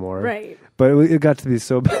laugh even more. Right. But it got to be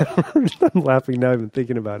so bad. I'm laughing now, even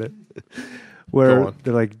thinking about it. Go Where on.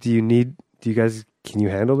 they're like, can you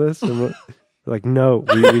handle this? And we're like, no,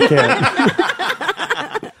 we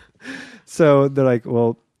can't. So they're like,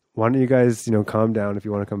 well, why don't you guys, calm down if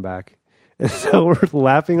you want to come back. And so we're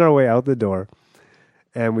laughing our way out the door.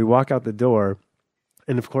 And we walk out the door.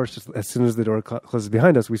 And of course, just as soon as the door closes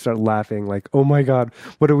behind us, we start laughing like, oh my God,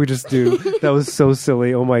 what did we just do? That was so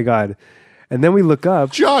silly. Oh my God. And then we look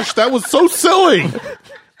up. Josh, that was so silly.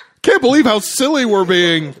 Can't believe how silly we're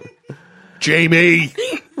being. Jamie,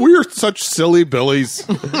 we're such silly billies.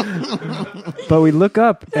 But we look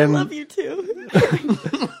up I and love you too.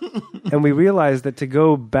 and we realize that to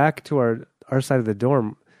go back to our side of the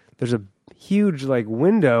dorm, there's a huge like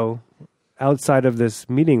window outside of this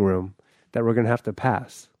meeting room that we're going to have to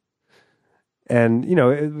pass. And,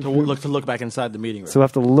 To look back inside the meeting room. so we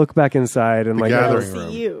have to look back inside and The like, gathering See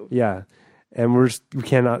room. you. yeah. And we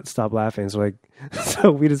cannot stop laughing. So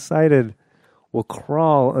so we decided we'll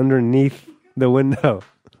crawl underneath the window.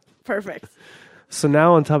 Perfect. So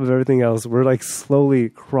now on top of everything else, we're like slowly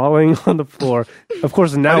crawling on the floor. Of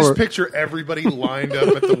course, now I we're just picture everybody lined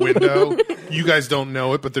up at the window. You guys don't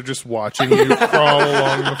know it, but they're just watching you crawl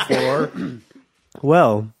along the floor.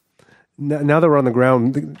 well. Now that we're on the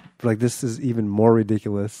ground, like this is even more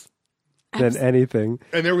ridiculous than anything.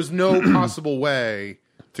 And there was no possible way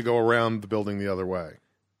to go around the building the other way.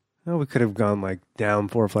 Well, we could have gone like down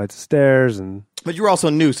 4 flights of stairs, and But you were also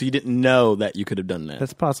new, so you didn't know that you could have done that.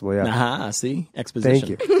 that's possible. Yeah. Aha, see?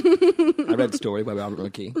 Exposition. Thank you. I read the story by Robert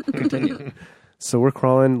McKee. Continue. So we're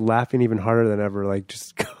crawling, laughing even harder than ever. Like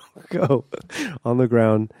just go on the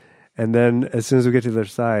ground, and then as soon as we get to the other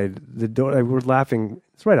side, the door. Like, we're laughing.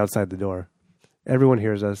 It's right outside the door. Everyone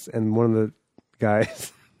hears us, and one of the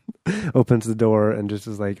guys opens the door and just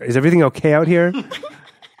is like, "Is everything okay out here?"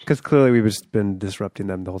 Because clearly we've just been disrupting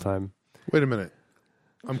them the whole time. Wait a minute.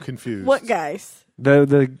 I'm confused. What guys?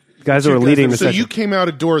 The guys that were leading the So session. you came out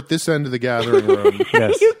a door at this end of the gathering room.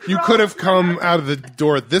 Yes. You could have come out of the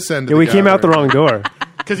door at this end of Yeah, the we came out the gathering. wrong door.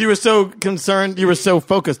 Because you were so concerned, you were so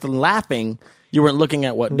focused on laughing, you weren't looking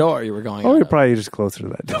at what door you were going Oh, out we're of. probably just closer to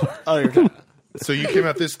that door. Oh, you're So you came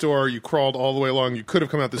out this door, you crawled all the way along. You could have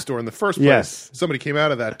come out this door in the first place. Yes. Somebody came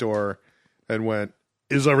out of that door and went,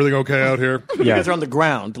 "Is everything okay out here?" You Yeah, guys are on the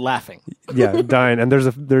ground laughing. yeah, dying. And there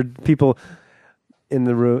are people in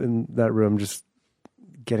the room, in that room, just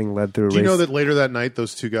getting led through a Do you race. know that later that night,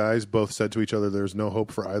 those two guys both said to each other, "There's no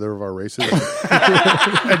hope for either of our races,"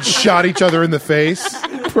 and shot each other in the face?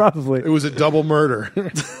 Probably. It was a double murder.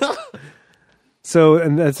 So,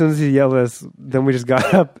 and as soon as he yelled at us, then we just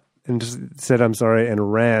got up and just said, "I'm sorry,"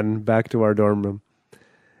 and ran back to our dorm room.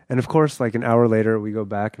 And of course, like an hour later, we go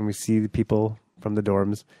back and we see the people from the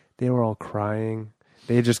dorms. They were all crying.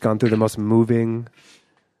 They had just gone through the most moving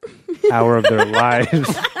hour of their lives.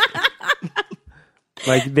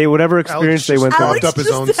 Like whatever experience they went through. Alex up his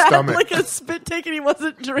just own had stomach. like a spit take and he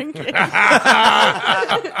wasn't drinking.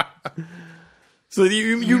 So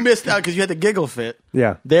you missed out because you had the giggle fit.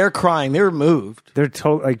 Yeah, They're crying. They were moved. they're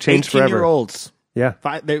like changed forever. 18-year-olds. Yeah,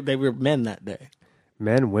 They were men that day.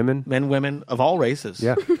 men, women. Men, women of all races.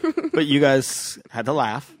 Yeah, But you guys had to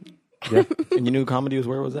laugh. yeah, And you knew comedy was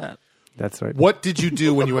where it was at. that's right. What did you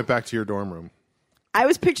do when you went back to your dorm room? I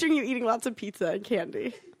was picturing you eating lots of pizza and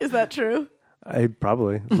candy. Is that true? I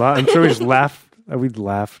probably. I'm sure we just laughed. We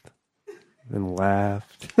laughed and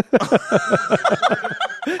laughed.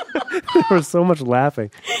 There was so much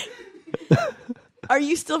laughing Are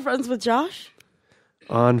you still friends with Josh?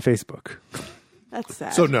 on Facebook. That's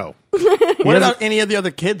sad. So no. What about any of the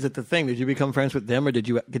other kids at the thing? Did you become friends with them, or did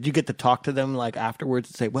you get to talk to them like afterwards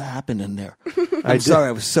and say, "What happened in there?" I'm sorry,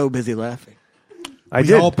 I was so busy laughing. I We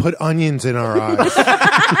did. all put onions in our eyes.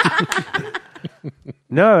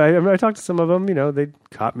 No, I talked to some of them. You know, they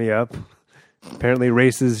caught me up. Apparently,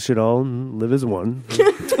 races should all live as one.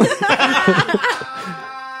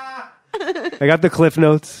 I got the Cliff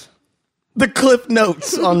Notes. The Cliff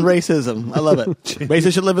Notes on racism. I love it.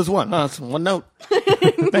 Races should live as one. Oh, that's one note.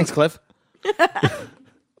 Thanks, Cliff.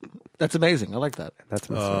 That's amazing. I like that. That's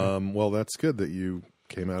my story. Well, that's good that you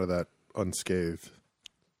came out of that unscathed.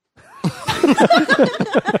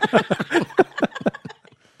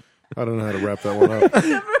 I don't know how to wrap that one up.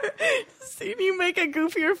 Seen you make a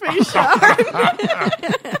goofier face, Sean.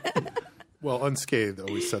 Well, unscathed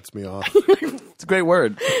always sets me off. It's a great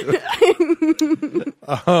word.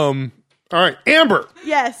 All right, Amber,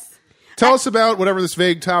 Yes. tell us about whatever this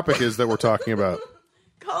vague topic is that we're talking about.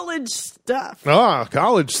 College stuff. Ah,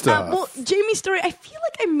 college stuff. Well, Jamie's story, I feel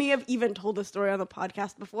like I may have even told the story on the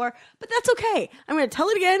podcast before, but that's okay. I'm going to tell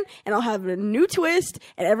it again, and I'll have a new twist,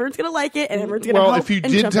 and everyone's going to like it, and everyone's going to Well, help if you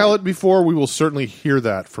and did jump tell in. it before, we will certainly hear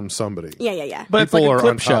that from somebody. Yeah. But it's People like a are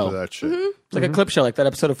clip on top show. of that shit. It's like a clip show, like that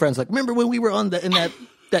episode of Friends. Like, remember when we were in that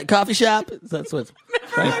coffee shop? That's what.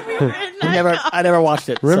 I never watched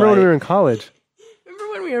it. Remember so when we were in college?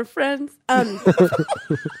 Remember when we were friends?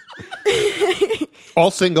 All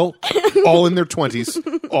single, all in their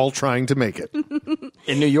 20s, all trying to make it.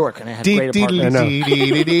 in New York, and I had great apartments.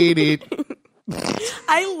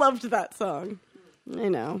 I loved that song. I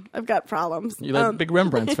know. I've got problems. You're a big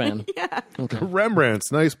Rembrandts fan. Yeah.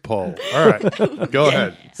 Rembrandt's nice pull. All right, go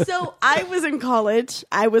ahead. So I was in college.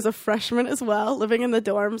 I was a freshman as well, living in the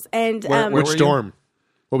dorms. And Which were you? dorm?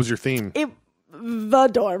 What was your theme? the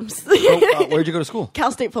dorms. Where'd you go to school?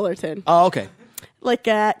 Cal State Fullerton. Oh, okay. Like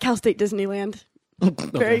Cal State Disneyland.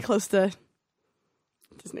 Very close to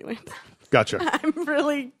Disneyland. Gotcha. I'm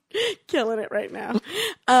really killing it right now.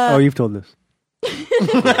 Oh, you've told this.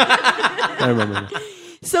 I remember that.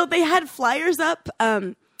 So they had flyers up.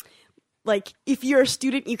 Like if you're a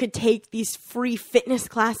student, you could take these free fitness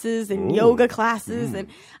classes and yoga classes. And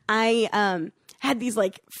I had these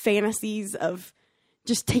like fantasies of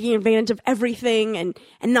just taking advantage of everything and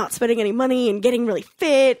not spending any money and getting really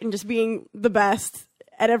fit and just being the best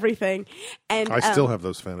at everything. And I still have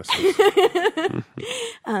those fantasies.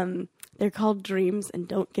 They're called dreams, and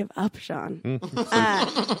don't give up, Sean.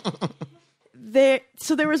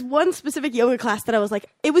 So there was one specific yoga class that I was like,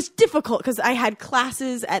 it was difficult because I had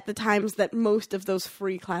classes at the times that most of those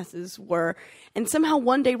free classes were. And somehow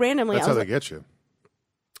one day randomly, That's I was how like, they get you.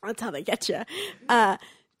 that's how they get you.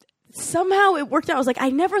 Somehow it worked out. I was like, I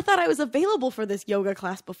never thought I was available for this yoga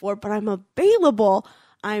class before, but I'm available.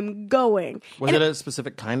 I'm going. Was it a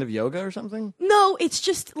specific kind of yoga or something? No, it's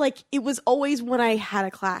just like, it was always when I had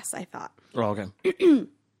a class, I thought. Oh, okay.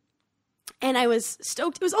 And I was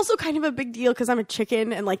stoked. It was also kind of a big deal because I'm a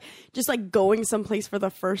chicken, and like just like going someplace for the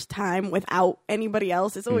first time without anybody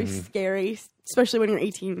else is always scary, especially when you're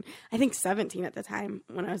 18. I think 17 at the time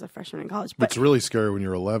when I was a freshman in college. But It's really scary when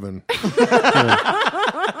you're 11.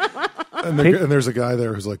 And there's a guy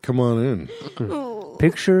there who's like, come on in.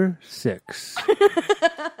 Picture 6.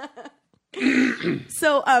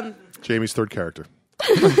 so Jamie's third character.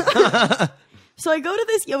 so I go to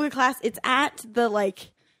this yoga class. It's at the like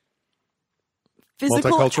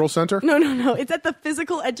physical Multicultural Center? No. It's at the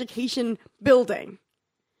physical education building.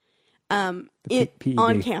 PEB.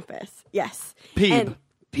 On campus. Yes. PEB. And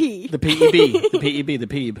P. The PEB. The PEB. The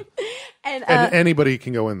PEB. And Anybody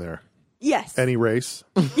can go in there. yes. Any race.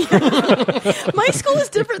 My school was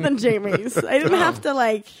different than Jamie's. I didn't have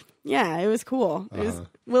to it was cool. It was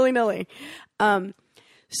willy-nilly.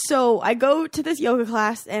 So I go to this yoga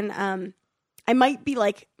class, and I might be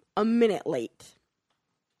like a minute late.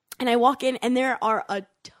 And I walk in, and there are a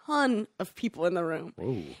ton of people in the room.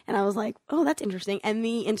 Whoa. And I was like, oh, that's interesting. And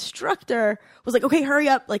the instructor was like, okay, hurry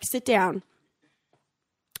up, like sit down.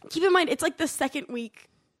 Keep in mind, it's like the second week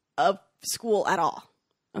of school at all.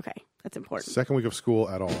 Okay, that's important. Second week of school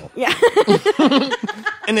at all. Yeah.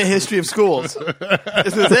 In the history of schools.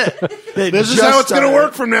 This is it. This is how it's going to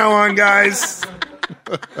work from now on, guys.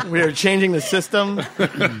 We are changing the system.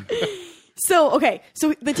 So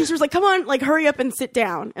the teacher was like, come on, like hurry up and sit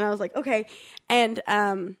down. And I was like, okay. And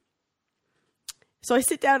so I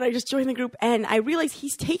sit down and I just join the group, and I realize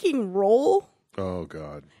he's taking roll. Oh,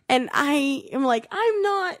 God. And I am like, I'm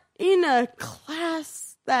not in a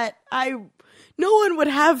class that no one would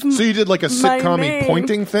have. So you did like a my sitcom-y name.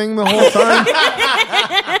 pointing thing the whole time?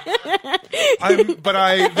 I'm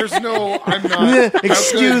not.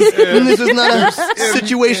 Excuse me, this is not a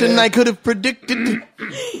situation I could have predicted.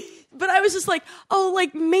 But I was just like, oh,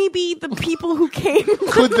 like maybe the people who came.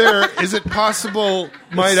 Is it possible,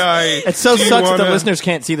 might I? It so sucks that the listeners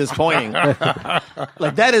can't see this pointing.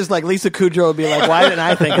 Like that is like Lisa Kudrow would be like, why didn't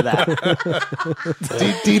I think of that?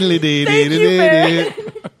 Thank you, man.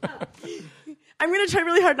 I'm going to try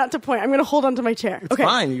really hard not to point. I'm going to hold on to my chair. It's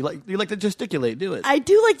fine. You like to gesticulate. Do it. I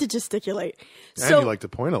do like to gesticulate. And you like to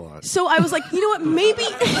point a lot. So I was like, you know what?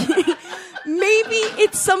 Maybe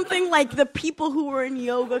it's something like the people who were in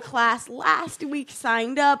yoga class last week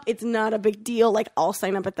signed up. It's not a big deal. Like I'll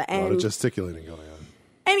sign up at the end. A lot of gesticulating going on.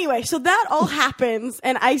 Anyway, so that all happens,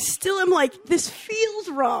 and I still am like, this feels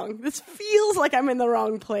wrong. This feels like I'm in the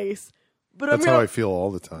wrong place. But That's how I feel all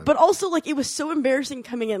the time. But also, like, it was so embarrassing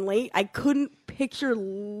coming in late. I couldn't picture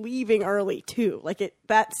leaving early too. Like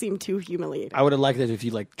that seemed too humiliating. I would have liked it if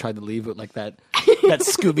you like tried to leave with like that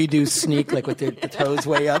Scooby Doo sneak, like with the toes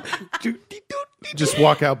way up. Just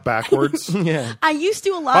walk out backwards. Yeah. I used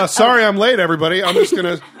to a lot. Sorry, I'm late, everybody. I'm just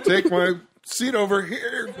gonna take my seat over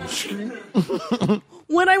here.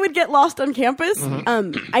 When I would get lost on campus,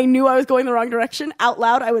 I knew I was going the wrong direction. Out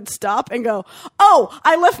loud, I would stop and go, oh,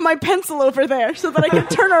 I left my pencil over there, so that I could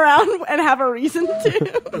turn around and have a reason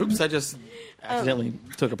to. Oops, I just accidentally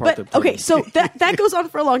took apart the okay, so that goes on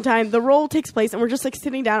for a long time. The roll takes place, and we're just like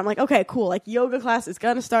sitting down. I'm like, okay, cool. Like yoga class is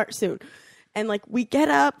going to start soon. And like we get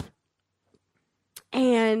up,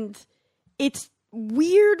 and it's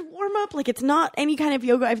weird warm up. Like it's not any kind of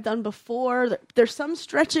yoga I've done before. There's some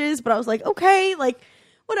stretches, but I was like, okay, like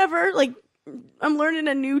whatever. Like I'm learning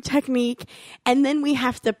a new technique, and then we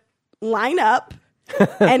have to line up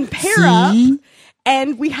and pair up,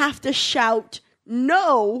 and we have to shout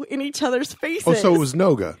no in each other's faces. Oh, so it was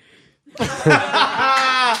Noga.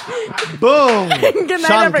 Boom. Good night,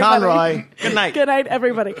 Sean everybody. Conroy. Good night. Good night,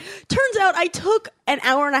 everybody. Turns out I took an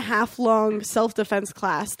hour and a half long self-defense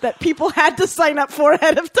class that people had to sign up for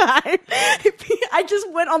ahead of time. I just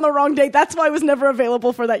went on the wrong day. That's why I was never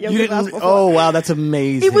available for that You yoga class didn't. before. Oh wow, that's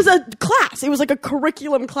amazing. It was a class. It was like a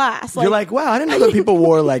curriculum class. You're like, wow, I didn't know that people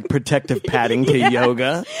wore like protective padding to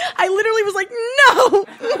yoga. I literally was like, no.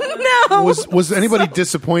 Was anybody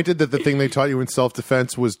disappointed that the thing they taught you in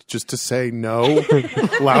self-defense was just to say no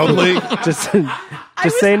loudly? Just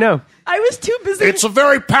say no. I was too busy. It's a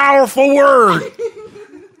very powerful word.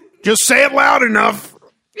 Just say it loud enough.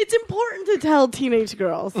 It's important to tell teenage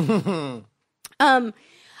girls. I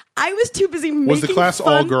was too busy making Was the class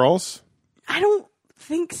fun. all girls? I don't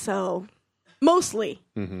think so. Mostly.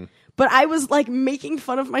 But I was like making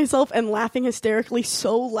fun of myself and laughing hysterically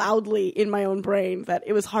so loudly in my own brain that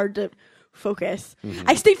it was hard to focus.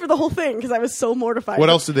 I stayed for the whole thing because I was so mortified. What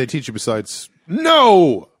else did they teach you besides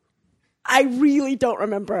no? I really don't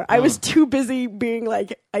remember. I was too busy being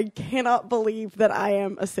like, I cannot believe that I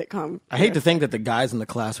am a sitcom. I hate to think that the guys in the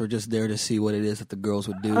class were just there to see what it is that the girls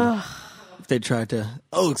would do. If they tried to,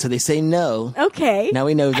 so they say no. Okay. Now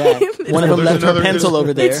we know that. One of them left her pencil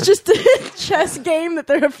over there. It's just a chess game that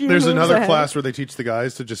there are a few There's moves another ahead. class where they teach the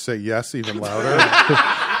guys to just say yes even louder.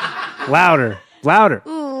 Louder.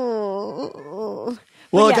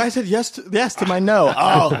 Well, yeah. the guy said yes to my no.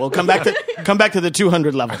 Oh, well, come back to the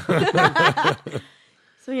 200 level.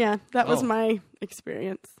 So yeah, that was my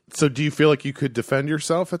experience. So do you feel like you could defend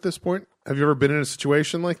yourself at this point? Have you ever been in a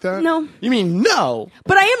situation like that? No, You mean no?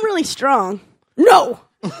 but I am really strong. No,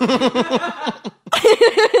 You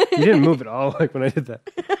didn't move at all like when I did that.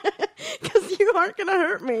 because you aren't gonna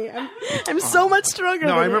hurt me. I'm so much stronger.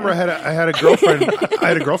 No, than I remember you. I had a girlfriend. I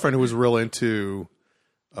had a girlfriend who was real into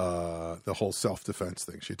the whole self-defense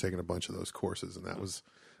thing. She had taken a bunch of those courses, and it was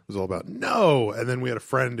all about no. And then we had a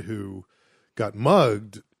friend who got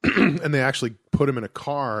mugged, and they actually put him in a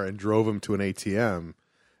car and drove him to an ATM.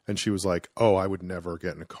 And she was like, "Oh, I would never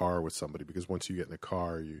get in a car with somebody because once you get in a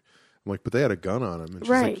car, I'm like, but they had a gun on him." And she's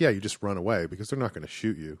Right. like, "Yeah, you just run away because they're not going to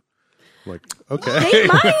shoot you." I'm like, okay. They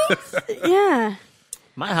might. Yeah.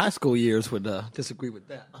 My high school years would disagree with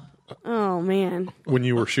that. Oh man. When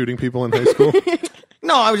you were shooting people in high school?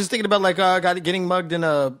 No, I was just thinking about like getting mugged in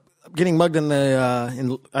the.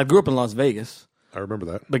 I grew up in Las Vegas, I remember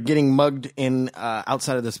that. but getting mugged in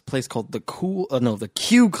outside of this place called the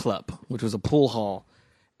Q Club, which was a pool hall,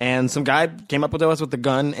 and some guy came up with us with the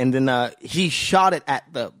gun, and then he shot it at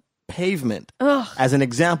the pavement as an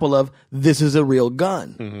example of this is a real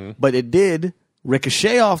gun, but it did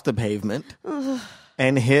ricochet off the pavement.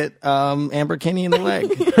 And hit Amber Kinney in the leg.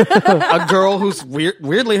 A girl who's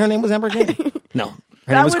weirdly her name was Amber Kinney. No,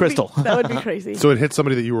 her name was Crystal. That would be crazy. So it hit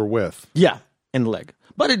somebody that you were with. Yeah, in the leg,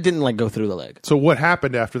 but it didn't like go through the leg. So what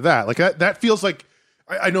happened after that? Like that feels like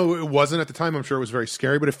I know it wasn't at the time. I'm sure it was very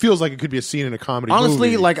scary, but it feels like it could be a scene in a comedy. Honestly,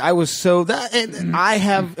 movie. like I was so that, and I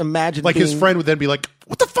have imagined like his being- friend would then be like,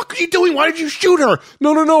 "What the fuck are you doing? Why did you shoot her?"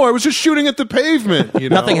 No, I was just shooting at the pavement. You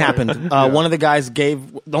know? Nothing happened. One of the guys the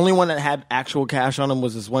only one that had actual cash on him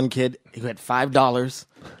was this one kid who had $5.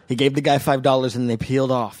 He gave the guy $5 and they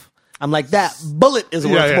peeled off. I'm like, that bullet is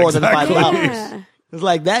worth more exactly. than $5. Yeah. It's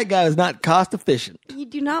like that guy is not cost efficient. You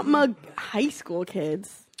do not mug high school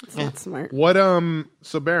kids. It's not smart. What?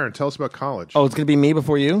 So Baron, tell us about college. Oh, it's gonna be me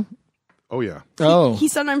before you. Oh yeah. Oh, He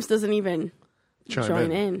sometimes doesn't even Chime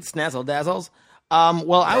join in. in. snazzle dazzles.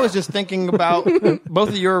 Well, I was just thinking about both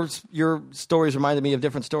of your stories reminded me of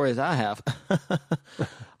different stories I have.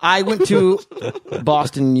 I went to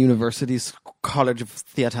Boston University's College of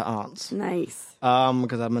Theatre Arts Nice.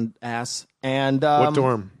 because I'm an ass. And What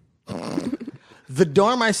dorm? the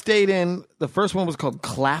dorm I stayed in, the first one was called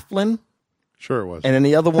Claflin, Sure, it was. and then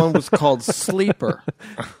the other one was called Sleeper,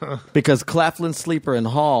 because Claflin, Sleeper, and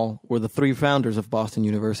Hall were the three founders of Boston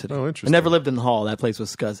University. Oh, interesting. I never lived in Hall. That place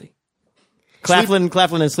was scuzzy. Claflin,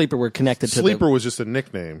 and Sleeper were connected to Sleeper was just a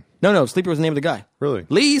nickname. No, Sleeper was the name of the guy. Really?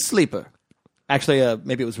 Lee Sleeper. Actually,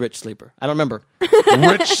 maybe it was Rich Sleeper. I don't remember.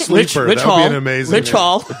 Rich Sleeper. Rich that Hall. would be an amazing Rich name.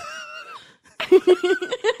 Hall.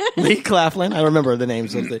 Lee Claflin. I remember the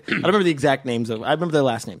names of the. I don't remember the exact names of. I remember their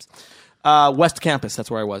last names. West Campus. That's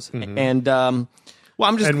where I was. And well,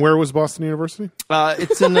 I'm just. And where was Boston University?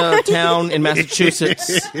 It's in a town in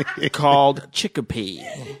Massachusetts called Chicopee.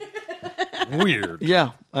 Weird.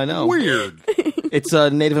 Yeah, I know. Weird. It's a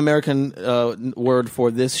Native American word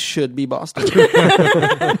for this should be Boston.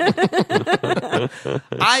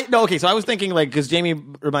 Okay, so I was thinking, like, because Jamie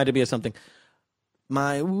reminded me of something.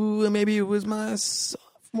 Maybe it was my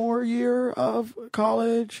sophomore year of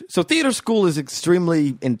college. So theater school is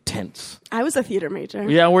extremely intense. I was a theater major.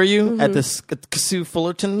 Yeah, were you? At the Cassu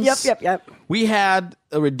Fullertons? Yep. We had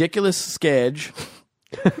a ridiculous sketch,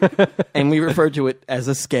 and we referred to it as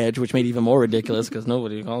a sketch, which made it even more ridiculous because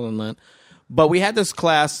nobody called them that. But we had this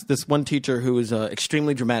class, this one teacher who was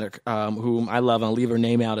extremely dramatic, whom I love, and I'll leave her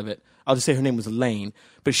name out of it. I'll just say her name was Elaine.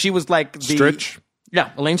 But she was like the... Stritch?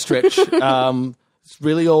 Yeah, Elaine Stritch.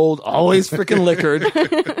 Really old, always freaking liquored.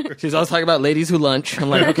 She's always talking about ladies who lunch. I'm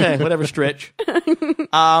like, okay, whatever, Stritch.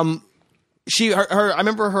 I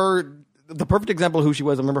remember her... The perfect example of who she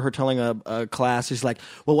was, I remember her telling a class, she's like,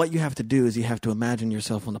 well, what you have to do is you have to imagine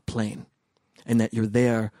yourself on a plane and that you're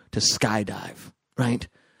there to skydive, right?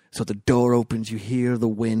 So the door opens, you hear the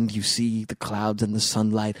wind, you see the clouds and the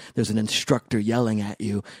sunlight. There's an instructor yelling at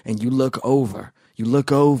you, and you look over,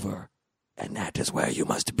 and that is where you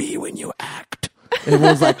must be when you act. And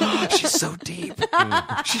everyone's like, oh, she's so deep.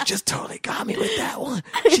 She just totally got me with that one.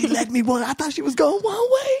 She led me one. I thought she was going one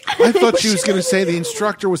way. I thought she was going to say the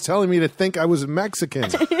instructor was telling me to think I was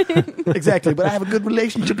Mexican. Exactly, but I have a good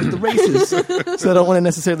relationship with the races, so I don't want to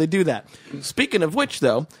necessarily do that. Speaking of which,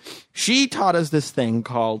 though, she taught us this thing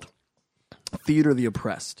called Theater of the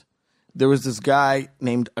Oppressed. There was this guy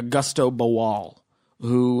named Augusto Boal,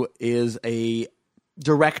 who is a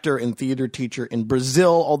director and theater teacher in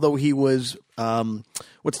Brazil, although he was,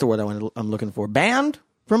 what's the word I'm looking for? Banned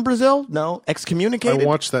from Brazil? No, excommunicated? I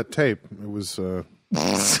watched that tape. It was...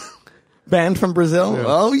 Banned from Brazil? Yeah.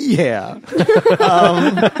 Oh, yeah.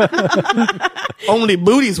 Only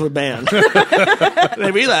booties were banned.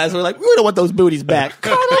 They realized, we're like, we don't want those booties back.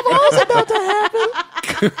 Carnival's about to happen.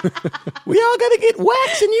 We all got to get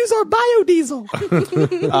wax and use our biodiesel.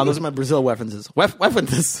 Those are my Brazil references.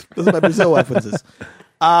 Those are my Brazil references.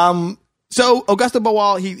 So Augusto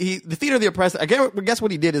Boal, he the Theater of the Oppressed, I guess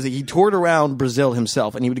what he did is he toured around Brazil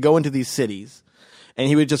himself, and he would go into these cities, and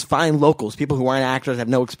he would just find locals, people who aren't actors, have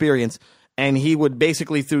no experience, and he would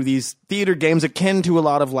basically, through these theater games akin to a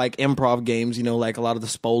lot of like improv games, you know, like a lot of the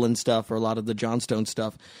Spolin stuff or a lot of the Johnstone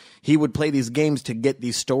stuff, he would play these games to get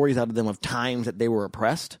these stories out of them of times that they were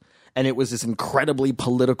oppressed. And it was this incredibly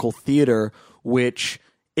political theater, which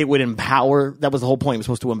it would empower. That was the whole point. It was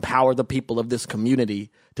supposed to empower the people of this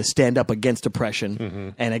community to stand up against oppression. Mm-hmm.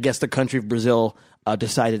 And I guess the country of Brazil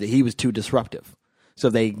decided that he was too disruptive. So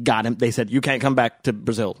they got him. They said, you can't come back to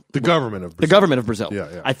Brazil. The government of Brazil. The government of Brazil.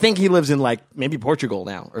 Yeah. I think he lives in like maybe Portugal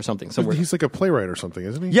now or something. Somewhere. He's like a playwright or something,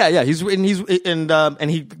 isn't he? Yeah. He's and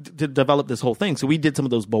he developed this whole thing. So we did some of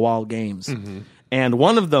those Boal games. Mm-hmm. And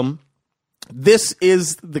one of them, this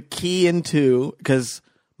is the key into, because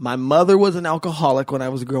my mother was an alcoholic when I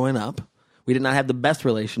was growing up. We did not have the best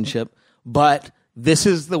relationship, but this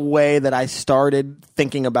is the way that I started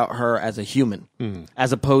thinking about her as a human,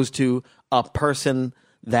 as opposed to a person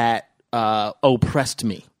that oppressed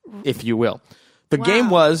me, if you will. The game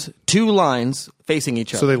was two lines facing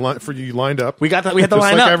each other. So you lined up. We had to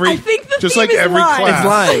line up. I think the just theme like is every lines.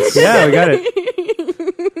 class. It's lines. Yeah, we got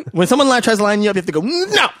it. When someone tries to line you up, you have to go,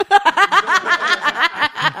 no.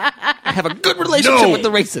 I have a good relationship with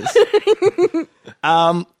the races.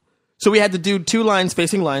 So we had to do two lines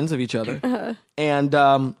facing lines of each other. Uh-huh.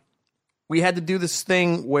 And we had to do this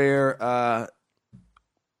thing where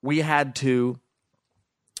we had to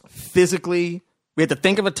physically, we had to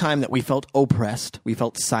think of a time that we felt oppressed, we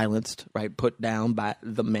felt silenced, right, put down by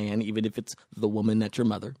the man, even if it's the woman that's your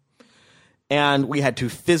mother. And we had to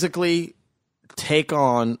physically take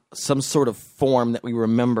on some sort of form that we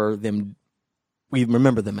remember them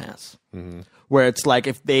as. Mm-hmm. Where it's like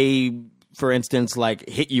if they, for instance, like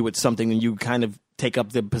hit you with something and you kind of take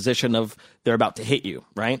up the position of they're about to hit you,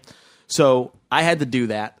 right? So I had to do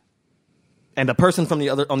that. And the person on the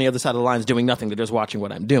other side of the line is doing nothing. They're just watching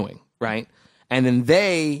what I'm doing, right? And then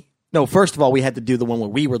first of all, we had to do the one where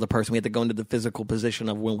we were the person. We had to go into the physical position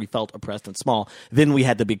of when we felt oppressed and small. Then we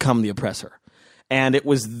had to become the oppressor. And it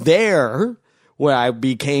was there where I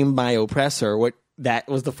became my oppressor. That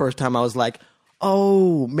was the first time I was like,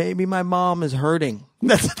 oh, maybe my mom is hurting.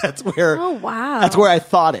 That's where. Oh, wow. That's where I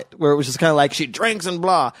thought it. Where it was just kind of like she drinks and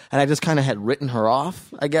blah, and I just kind of had written her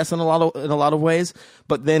off, I guess, in a lot of ways.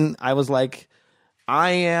 But then I was like,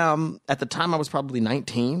 at the time I was probably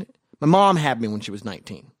 19. My mom had me when she was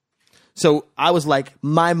 19, so I was like,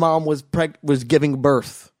 my mom was giving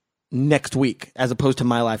birth next week, as opposed to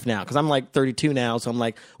my life now, because I'm like 32 now. So I'm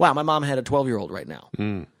like, wow, my mom had a 12-year-old right now.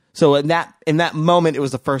 Mm. So in that moment, it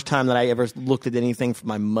was the first time that I ever looked at anything from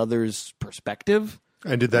my mother's perspective.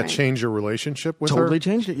 And did that change your relationship with her? Totally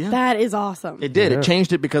changed it, yeah. That is awesome. It did. Yeah. It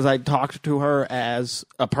changed it because I talked to her as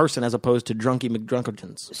a person as opposed to Drunky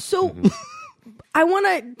McDrunkertons. So I want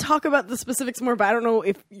to talk about the specifics more, but I don't know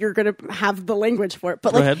if you're going to have the language for it.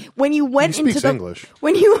 But Go like ahead. when you went He into speaks the English.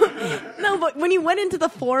 when you no, but when you went into the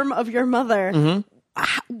form of your mother,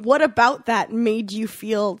 what about that made you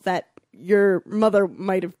feel that your mother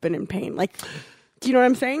might have been in pain? Like, do you know what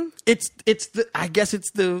I'm saying? I guess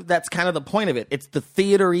that's kind of the point of it. It's the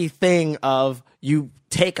theatery thing of you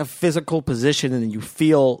take a physical position and you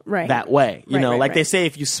feel that way. You know, they say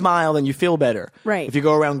if you smile, then you feel better. Right. If you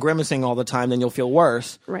go around grimacing all the time, then you'll feel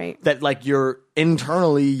worse. Right. That like your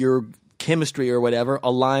chemistry or whatever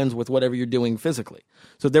aligns with whatever you're doing physically.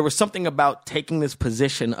 So there was something about taking this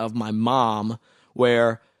position of my mom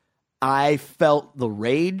where I felt the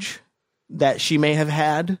rage that she may have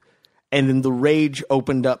had, and then the rage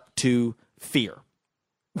opened up to fear.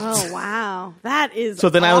 Oh, wow. That is So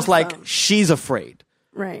then I was awesome. like, she's afraid.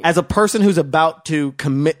 Right. As a person who's about to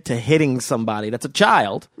commit to hitting somebody that's a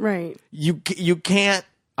child, Right. you can't,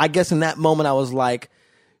 I guess in that moment I was like,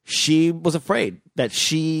 she was afraid that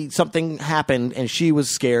something happened and she was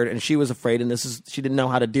scared and she was afraid and she didn't know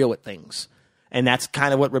how to deal with things. And that's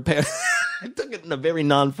kind of what repair. I took it in a very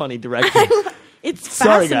non-funny direction. It's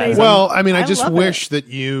Sorry, fascinating. guys. Well, I mean, I just love wish that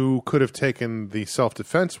you could have taken the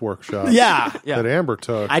self-defense workshop Yeah. that Amber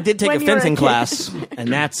took. I did take When a you were a fencing kid. class,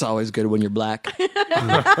 and that's always good when you're black.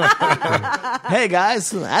 Hey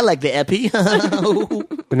guys, I like the epi.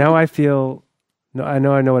 But now I feel, no, I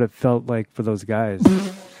know what it felt like for those guys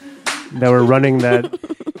that were running that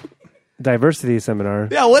diversity seminar.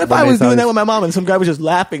 Yeah, what if when I they was saw doing us- that with my mom and some guy was just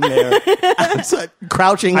laughing there, outside,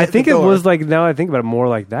 crouching? I at think the it door? was like, now I think about it, more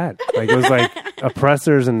like that. Like it was like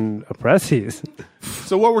oppressors and oppressees.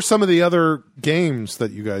 So what were some of the other games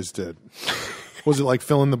that you guys did? Was it like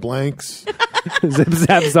fill in the blanks? Zip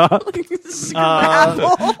zap zop.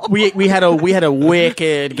 we had a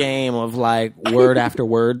wicked game of like word after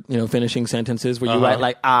word, finishing sentences where you write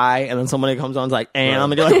like I, and then somebody comes on and is like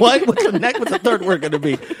am, and you're like, what? What's the third word going to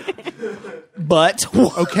be? But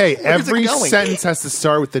Okay, every going? sentence has to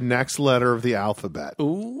start with the next letter of the alphabet.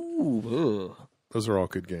 ooh. Those are all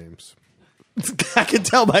good games. I can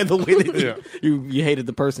tell by the way that Yeah. you hated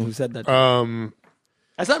the person who said that.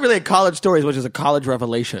 That's not really a college story as much as a college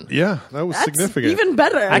revelation. Yeah, that was That's significant. even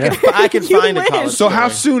better. I could You find a win. college So how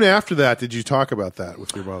story. soon after that did you talk about that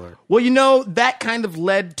with your mother? Well, that kind of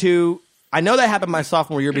led to. I know that happened my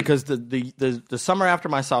sophomore year because the summer after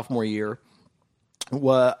my sophomore year,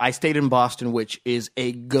 I stayed in Boston, which is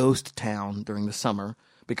a ghost town during the summer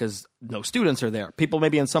because no students are there. People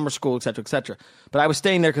maybe in summer school, et cetera, et cetera. But I was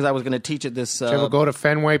staying there because I was going to teach at this. Did you ever go to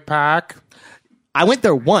Fenway Park? I went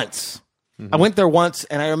there once. I went there once,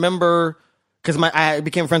 and I remember because I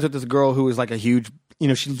became friends with this girl who was like a huge,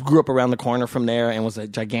 she grew up around the corner from there and was a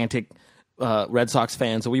gigantic Red Sox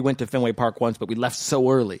fan. So we went to Fenway Park once, but we left so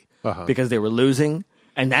early because they were losing,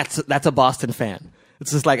 and that's a Boston fan. It's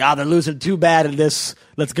just like, they're losing too bad in this.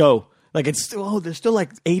 Let's go. Like there's still like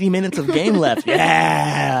 80 minutes of game left.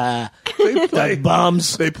 Yeah, the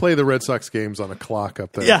bums. They play the Red Sox games on a clock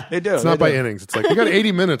up there. Yeah, they do. It's not They by do. innings. It's like, we got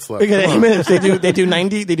 80 minutes left. We got Come 80 on. minutes. They do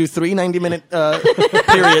 90. They do 3 90-minute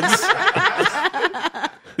periods.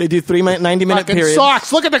 They do 3 90-minute Fucking periods.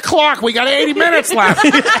 Sox, look at the clock. We got 80 minutes left.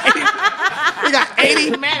 We got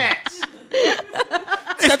 80 minutes.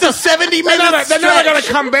 It's a 70 minute They're never going to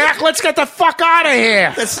come back. Let's get the fuck out of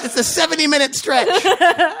here. It's a 70-minute stretch.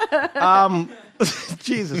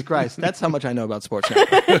 Jesus Christ. That's how much I know about sports now.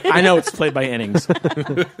 I know it's played by innings.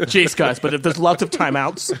 Jeez, guys, but if there's lots of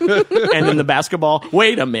timeouts and then the basketball,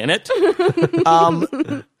 wait a minute.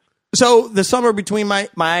 So the summer between and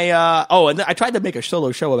I tried to make a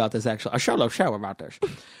solo show about this, actually. A solo show about this.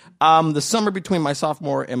 The summer between my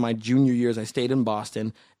sophomore and my junior years, I stayed in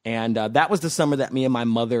Boston. And that was the summer that me and my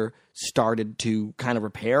mother started to kind of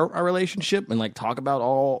repair our relationship and like talk about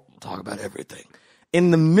everything. In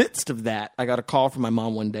the midst of that, I got a call from my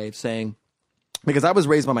mom one day saying, because I was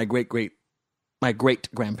raised by my great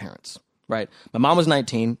grandparents, right? My mom was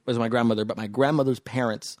 19, was my grandmother, but my grandmother's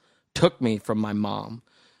parents took me from my mom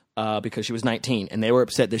because she was 19, and they were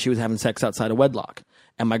upset that she was having sex outside of wedlock.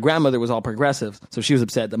 And my grandmother was all progressive, so she was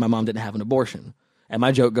upset that my mom didn't have an abortion. And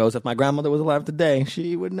my joke goes, if my grandmother was alive today,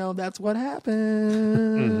 she would know that's what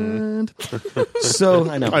happened. So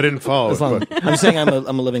I know. I didn't follow it. But I'm saying I'm a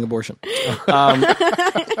living abortion.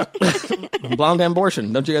 Blonde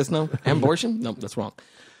abortion. Don't you guys know? Abortion? No, that's wrong.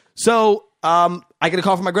 So I get a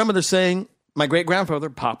call from my grandmother saying my great-grandfather,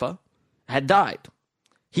 Papa, had died.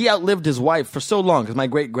 He outlived his wife for so long because my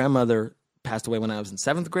great-grandmother passed away when I was in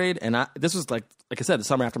 7th grade. And this was like I said, the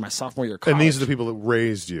summer after my sophomore year of college. and these are the people that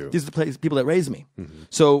raised you. These are the people that raised me. Mm-hmm.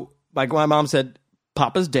 So my mom said,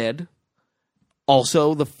 Papa's dead.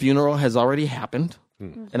 Also, the funeral has already happened.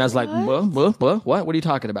 And I was like, what? What are you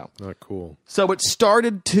talking about? Not cool. So it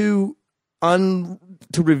started to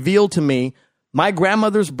reveal to me my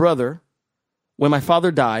grandmother's brother, when my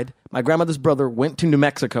father died, my grandmother's brother went to New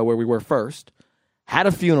Mexico where we were first, had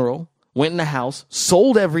a funeral, went in the house,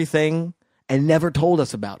 sold everything, and never told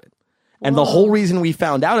us about it. And the whole reason we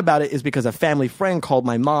found out about it is because a family friend called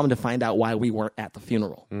my mom to find out why we weren't at the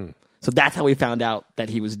funeral. So that's how we found out that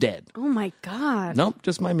he was dead. Oh my God. Nope,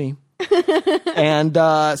 just me. And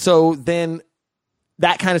so then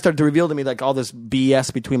that kind of started to reveal to me like all this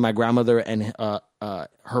BS between my grandmother and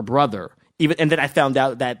her brother. And then I found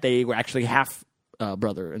out that they were actually half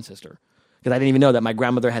brother and sister. Because I didn't even know that my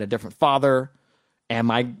grandmother had a different father. And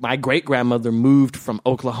my great-grandmother moved from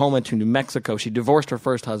Oklahoma to New Mexico. She divorced her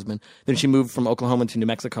first husband. Then she moved from Oklahoma to New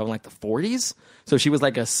Mexico in like the 40s. So she was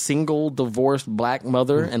like a single divorced black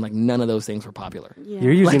mother, and like none of those things were popular. Yeah.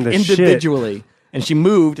 You're using like, the individually. shit. And she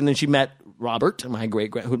moved, and then she met Robert,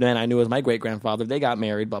 who then I knew was my great-grandfather. They got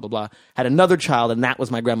married, blah, blah, blah. Had another child, and that was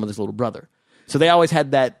my grandmother's little brother. So they always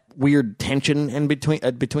had that weird tension in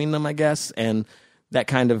between them, I guess. And that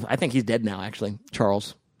kind of, I think he's dead now, actually,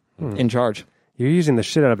 Charles, in charge. You're using the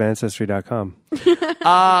shit out of Ancestry.com.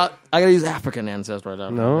 I gotta use African ancestry.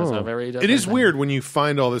 No. It is weird when you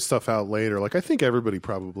find all this stuff out later. Like, I think everybody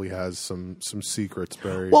probably has some secrets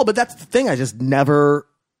buried. Well, but that's the thing. I just never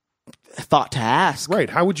thought to ask. Right.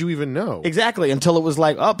 How would you even know? Exactly. Until it was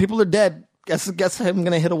like, oh, people are dead. Guess I'm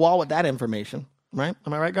gonna hit a wall with that information. Right?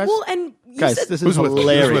 Am I right, guys? Well, and you guys, said, this is Who's with me?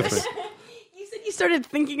 hilarious. Who's with me? you said you started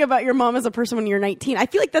thinking about your mom as a person when you were 19. I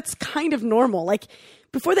feel like that's kind of normal. Like,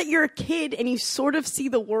 before that, you're a kid and you sort of see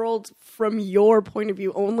the world from your point of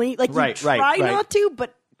view only. Like, you try not to,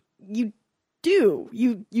 but you do.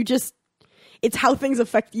 You just, it's how things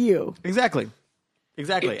affect you. Exactly.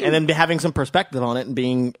 And then having some perspective on it and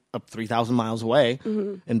being up 3,000 miles away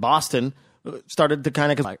in Boston started to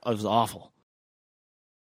kind of, like, it was awful.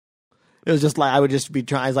 It was just like, I would just be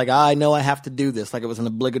trying, I was like, I know I have to do this. Like, it was an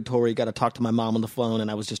obligatory, got to talk to my mom on the phone,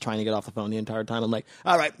 and I was just trying to get off the phone the entire time. I'm like,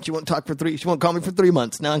 all right, she won't call me for 3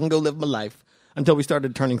 months. Now I can go live my life. Until we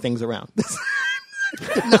started turning things around.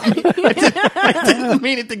 I didn't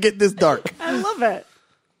mean it to get this dark. I love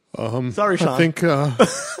it. Sorry, Sean. I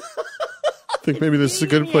think maybe this is a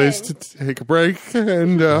good place to take a break.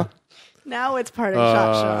 And Now it's part of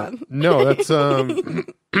Shot Sean. no, that's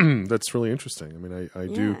that's really interesting. I mean, I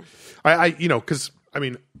do, you know, because I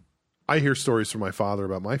mean, I hear stories from my father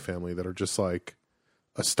about my family that are just like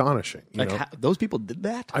astonishing. You know? Those people did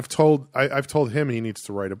that? I've told him he needs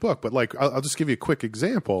to write a book, but like I'll just give you a quick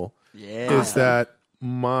example. Yeah. Is that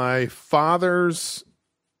my father's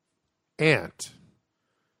aunt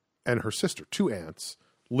and her sister, two aunts,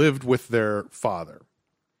 lived with their father.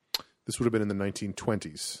 This would have been in the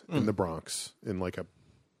 1920s in the Bronx, in like a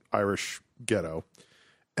Irish ghetto.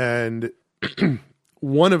 And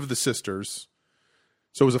one of the sisters,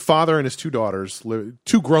 so it was a father and his two daughters,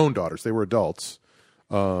 two grown daughters, they were adults.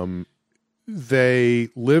 They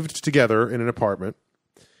lived together in an apartment,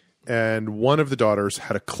 and one of the daughters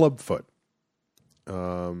had a clubfoot.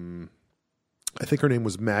 I think her name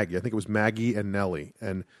was Maggie. I think it was Maggie and Nellie.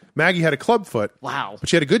 And Maggie had a clubfoot. Wow. But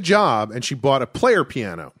she had a good job, and she bought a player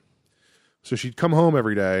piano. So she'd come home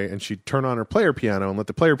every day, and she'd turn on her player piano and let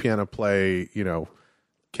the player piano play, you know,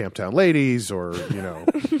 Camptown Ladies or, you know,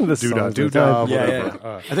 Doo-Dah Doo-Dah, whatever.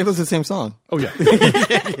 Yeah. I think it was the same song. Oh, yeah.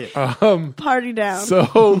 Party down.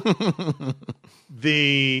 So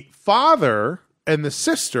the father and the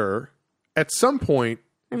sister at some point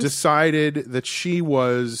decided that she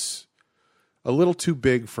was a little too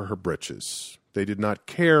big for her britches. They did not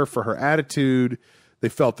care for her attitude. They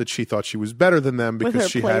felt that she thought she was better than them because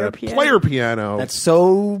she had a player piano. That's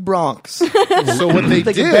so Bronx. So what they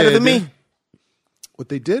did, better than me. What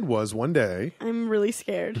they did was one day I'm really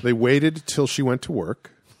scared. they waited till she went to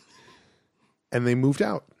work, and they moved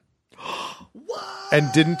out. What?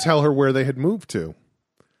 And didn't tell her where they had moved to.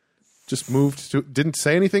 Just moved to, didn't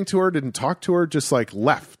say anything to her, didn't talk to her, just like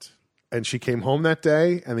left. And she came home that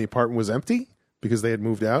day, and the apartment was empty because they had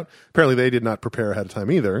moved out. Apparently, they did not prepare ahead of time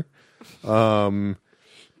either.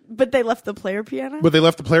 But they left the player piano? But they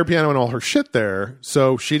left the player piano and all her shit there,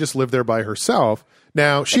 so she just lived there by herself.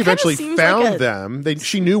 Now, she eventually found like them.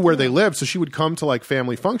 She knew where they lived, so she would come to like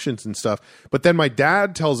family functions and stuff. But then my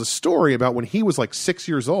dad tells a story about when he was like 6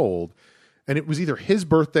 years old, and it was either his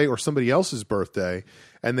birthday or somebody else's birthday,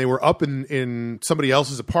 and they were up in somebody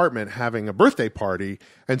else's apartment having a birthday party,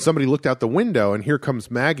 and somebody looked out the window, and here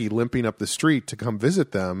comes Maggie limping up the street to come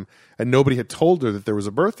visit them, and nobody had told her that there was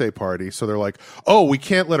a birthday party. So they're like, oh, we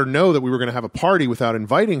can't let her know that we were going to have a party without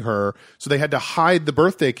inviting her. So they had to hide the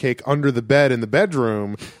birthday cake under the bed in the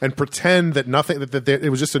bedroom and pretend that it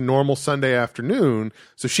was just a normal Sunday afternoon.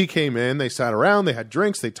 So she came in, they sat around, they had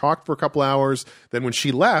drinks, they talked for a couple hours. Then when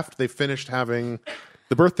she left, they finished having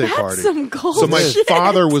the birthday party. Some cold so my shit.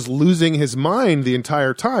 father was losing his mind the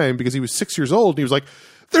entire time because he was 6 years old. And he was like,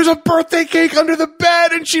 there's a birthday cake under the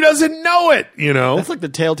bed and she doesn't know it, you know? That's like the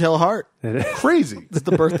telltale heart. Crazy. That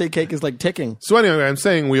the birthday cake is like ticking. So anyway, I'm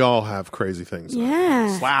saying we all have crazy things.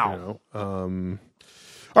 Yeah. Wow. All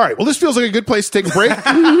right. Well, this feels like a good place to take a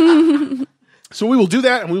break. So we will do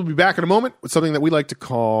that, and we will be back in a moment with something that we like to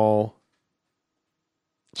call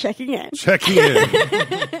Checking in. checking in.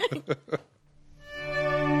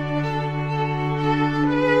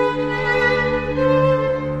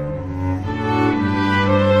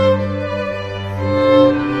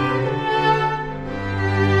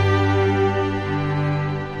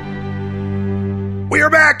 We are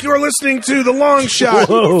back. You are listening to The Long Shot.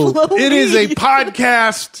 It is a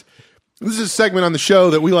podcast. This is a segment on the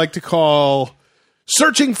show that we like to call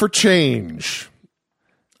Searching for Change.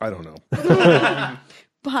 I don't know.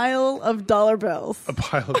 Pile of dollar bills. A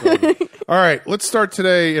pile of money. All right. Let's start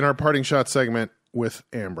today in our parting shot segment with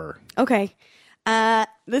Amber. Okay.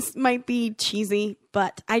 This might be cheesy,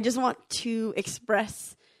 but I just want to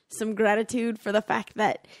express some gratitude for the fact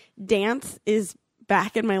that dance is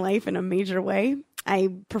back in my life in a major way. I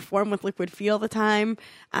perform with Liquid Feet all the time.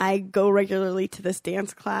 I go regularly to this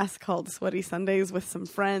dance class called Sweaty Sundays with some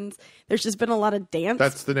friends. There's just been a lot of dance.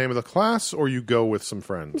 That's the name of the class, or you go with some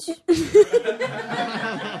friends?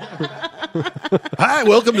 Hi,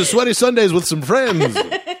 welcome to Sweaty Sundays with some friends.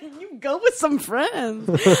 You go with some friends.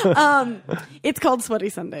 It's called Sweaty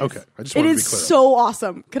Sundays. Okay, I just it wanted to is be clear. so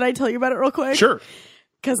awesome. Could I tell you about it real quick? Sure.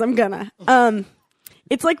 Because I'm gonna.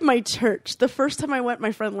 It's like my church. The first time I went,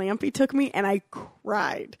 my friend Lampy took me, and I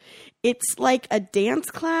cried. It's like a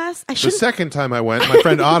dance class. The second time I went, my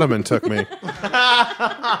friend Ottoman took me. And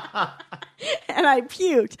I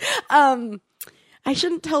puked. I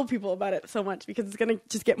shouldn't tell people about it so much because it's going to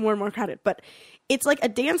just get more and more crowded. But it's like a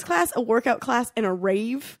dance class, a workout class, and a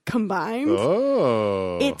rave combined.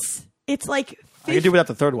 Oh. It's like... I could do without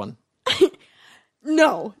the third one.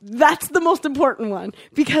 No, that's the most important one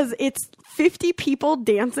because it's 50 people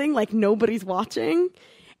dancing like nobody's watching,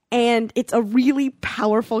 and it's a really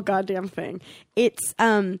powerful goddamn thing. It's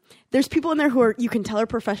there's people in there who you can tell are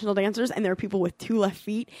professional dancers, and there are people with 2 left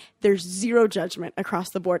feet. There's zero judgment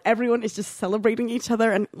across the board. Everyone is just celebrating each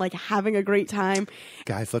other and like having a great time.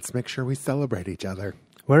 Guys, let's make sure we celebrate each other.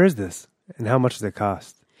 Where is this? And how much does it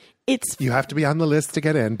cost? You have to be on the list to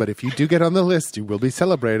get in, but if you do get on the list, you will be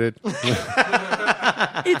celebrated.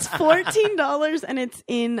 It's $14 and it's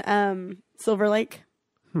in Silver Lake.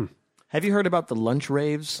 Have you heard about the lunch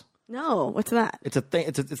raves? No, what's that? It's a thing.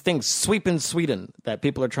 It's a thing. Sweep in Sweden that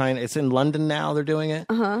people are trying. It's in London now. They're doing it.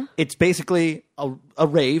 It's basically a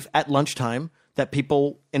rave at lunchtime that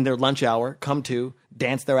people in their lunch hour come to,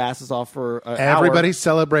 dance their asses off for an Everybody hour,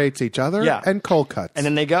 celebrates each other and cold cuts. and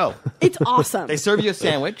then they go. It's awesome. They serve you a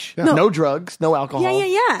sandwich. Yeah. No drugs, no alcohol.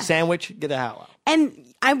 Yeah. Sandwich. Get the hell out. And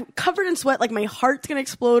I'm covered in sweat, like my heart's gonna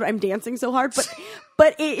explode. I'm dancing so hard,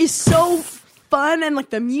 but it is so fun, and like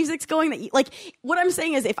the music's going. That like what I'm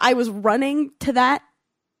saying is, if I was running to that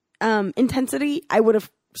intensity, I would have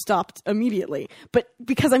stopped immediately. But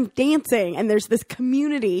because I'm dancing, and there's this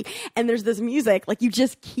community, and there's this music, like you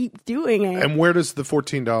just keep doing it. And where does the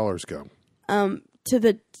 $14 go? To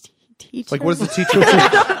the teacher. Like, what does the teacher?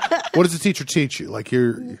 What does the teacher teach you? Like, We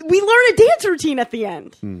learn a dance routine at the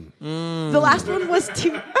end. The last one was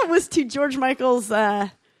to George Michael's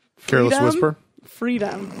Careless Whisper.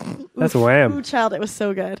 Freedom. That's Wham. Ooh, child, it was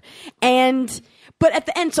so good. But at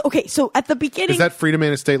the end, so at the beginning, Is that Freedom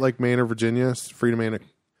in a state like Maine or Virginia? Freedom in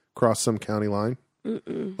across some county line?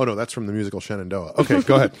 Oh no, that's from the musical Shenandoah. Okay,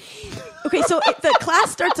 go ahead. okay, so the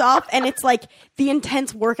class starts off and it's like the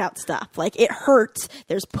intense workout stuff. Like it hurts.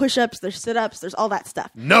 There's push-ups, there's sit-ups, there's all that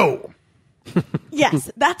stuff. No.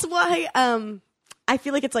 Yes, that's why I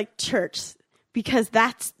feel like it's like church, because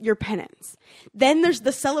that's your penance. Then there's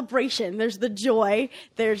the celebration, there's the joy,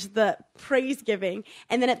 there's the praise giving,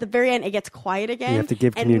 and then at the very end it gets quiet again. You have to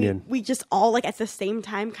give and communion. We just all like at the same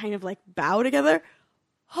time kind of like bow together.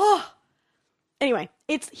 Oh. Anyway,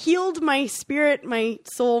 it's healed my spirit, my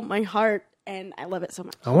soul, my heart, and I love it so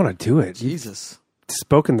much. I want to do it. Jesus. You've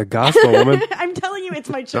spoken the gospel, woman. I'm telling you, it's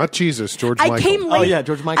my church. Not Jesus, George Michael. I came late. Oh, yeah,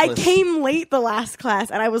 George Michael. I came late the last class,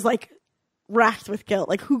 and I was like racked with guilt.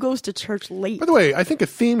 Like, who goes to church late? By the way, I think a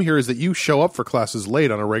theme here is that you show up for classes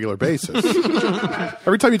late on a regular basis.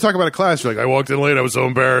 Every time you talk about a class, you're like, I walked in late, I was so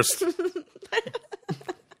embarrassed.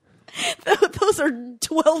 Those are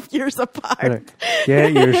 12 years apart.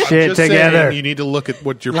 Get your shit Just together. saying, you need to look at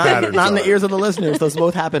what your patterns Not in are. the ears of the listeners. Those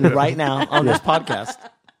both happen right now on this podcast.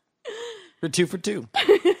 You're 2 for 2.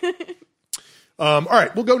 All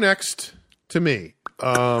right, we'll go next to me.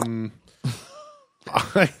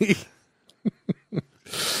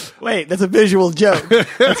 Wait, that's a visual joke.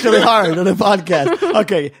 That's really hard on a podcast.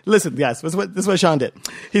 Okay, listen, guys. This is what Sean did.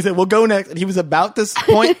 He said, we'll go next. And he was about to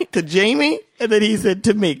point to Jamie, and then he said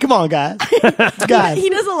to me, come on, guys. Guys, He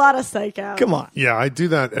does a lot of psych out. come on. Yeah, I do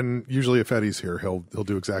that, and usually if Eddie's here, he'll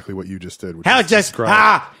do exactly what you just did. Which How is just,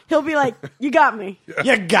 describe. He'll be like, you got me.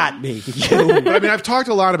 You got me. But I mean, I've talked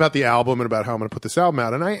a lot about the album and about how I'm going to put this album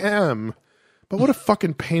out, and I am. But what a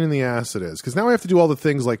fucking pain in the ass it is. Because now I have to do all the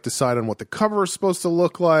things like decide on what the cover is supposed to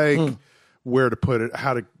look like, where to put it,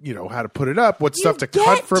 how to put it up, what stuff to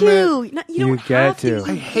cut from it. No, you You don't get have to.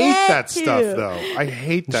 I hate that stuff, though. I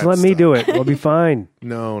hate that Just let me stuff. do it. We'll be fine.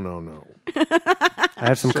 No. I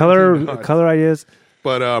have some color ideas.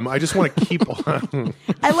 But I just want to keep on.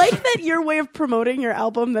 I like that your way of promoting your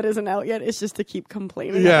album that isn't out yet is just to keep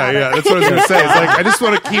complaining. Yeah, about yeah. it. That's what I was going to say. It's like I just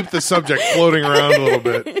want to keep the subject floating around a little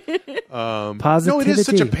bit. Positivity. No, it is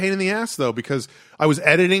such a pain in the ass, though, because I was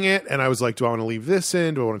editing it, and I was like, do I want to leave this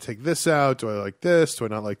in? Do I want to take this out? Do I like this? Do I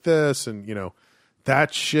not like this? And,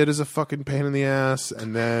 that shit is a fucking pain in the ass.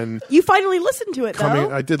 And then You finally listened to it,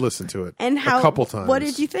 though. I did listen to it And how? a couple times. What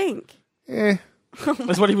did you think?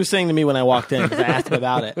 That's what he was saying to me when I walked in, because I asked him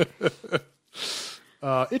about it.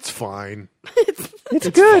 It's fine. It's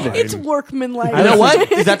good. fine. It's workmanlike. You know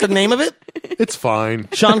what? Is that the name of it? It's fine.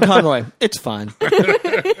 Sean Conroy. It's fine.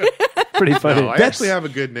 Pretty funny. No, I actually have a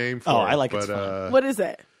good name for it. I like but, It's Fine. What is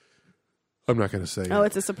it? I'm not going to say Oh, it.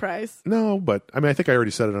 it's a surprise. No, but I mean, I think I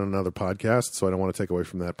already said it on another podcast, so I don't want to take away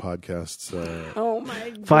from that podcast's. Oh my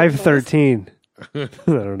god. 5:13. I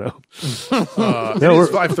don't know. It is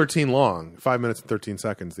 5:13 long, 5 minutes and 13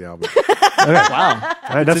 seconds. The album. Wow.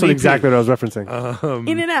 That's an EP. exactly what I was referencing.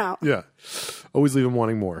 In and out. Yeah, always leave them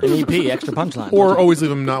wanting more, EP, extra punchline. or always leave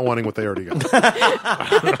them not wanting what they already got.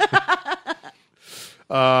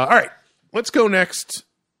 All right, let's go next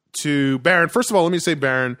to Baron. First of all, let me say,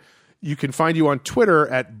 Baron, you can find you on Twitter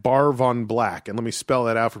at Vaughn Black, and let me spell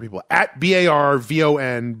that out for people: at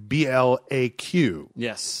BARVONBLAQ.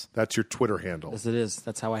 Yes. That's your Twitter handle. Yes, it is.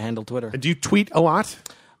 That's how I handle Twitter. And do you tweet a lot?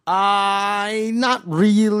 Not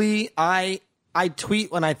really. I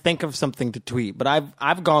tweet when I think of something to tweet, but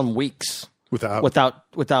I've gone weeks without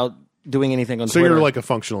doing anything on So Twitter. you're like a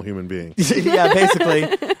functional human being. Yeah, basically.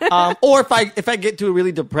 Or if I get to a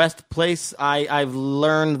really depressed place, I've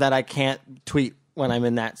learned that I can't tweet when I'm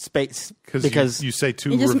in that space because you say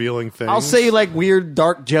too just- revealing things. I'll say like weird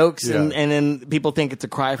dark jokes Yeah. and then people think it's a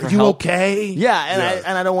cry for you help. okay? Yeah,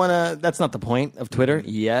 and I don't want to. That's not the point of Twitter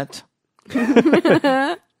yet.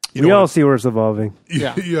 You We know all what? see where it's evolving.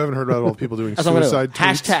 Yeah. You haven't heard about all the people doing That's what I'm suicide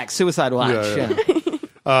gonna do. tweets? Hashtag suicide watch. Yeah,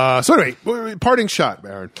 Yeah. So anyway, parting shot,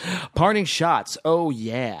 Baron. Parting shots. Oh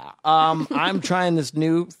yeah. I'm trying this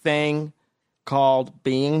new thing called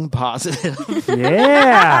being positive.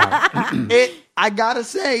 Yeah. I gotta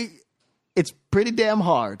say, it's pretty damn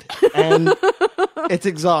hard and it's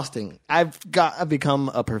exhausting. I've become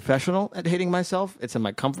a professional at hating myself. It's in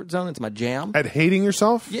my comfort zone. It's my jam. At hating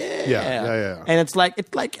yourself? Yeah. Yeah. And it's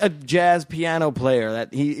like a jazz piano player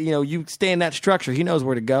that you stay in that structure. He knows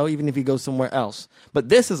where to go, even if he goes somewhere else. But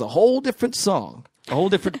this is a whole different song, a whole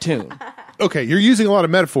different tune. Okay, you're using a lot of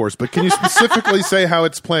metaphors, but can you specifically say how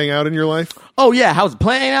it's playing out in your life? Oh yeah, how's it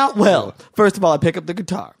playing out? Well, first of all, I pick up the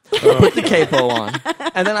guitar, put the capo on,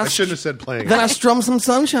 and then I shouldn't have said playing Then out. I strum some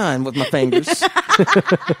Sunshine with my fingers.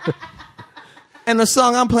 And the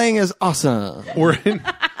song I'm playing is awesome. We're in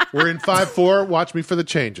 5/4. Watch me for the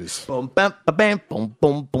changes. Boom, bam, ba, bam, boom,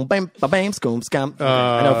 boom, boom, bam, ba, bam, scoom, scam.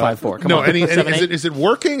 I know 5/4. Come on. 7, 8. Is it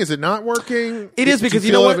working? Is it not working? It is Do because you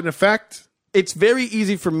you know feel what? it have an effect? It's very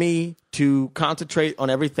easy for me to concentrate on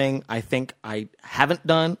everything I think I haven't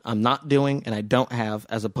done, I'm not doing, and I don't have,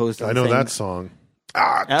 as opposed to I know things. that song.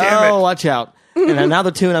 Ah, damn Oh, it! watch out. And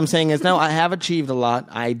another tune I'm saying is, no, I have achieved a lot.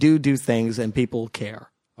 I do things, and people care.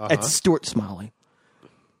 It's Stuart Smalley.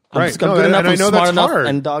 I'm Right. good enough, and I I'm know smart that's enough, hard.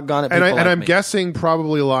 and doggone it, And people like I'm me. guessing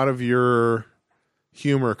probably a lot of your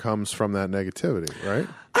humor comes from that negativity, right?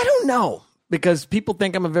 I don't know. Because people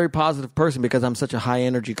think I'm a very positive person because I'm such a high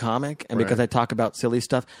energy comic and because I talk about silly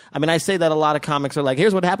stuff. I mean, I say that a lot of comics are like,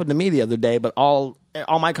 here's what happened to me the other day, but all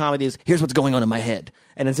my comedy is, here's what's going on in my head.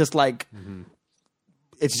 And it's just like,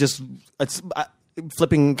 it's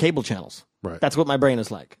flipping cable channels. Right. That's what my brain is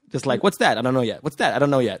like. Just like, what's that? I don't know yet. What's that? I don't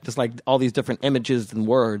know yet. Just like all these different images and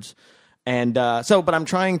words. And but I'm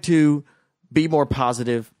trying to be more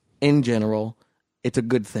positive in general. It's a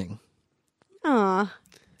good thing. Aw.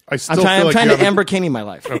 I still I'm feel like trying you to have Amber Kinney my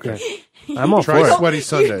life. Okay. I'm all try for it. sweaty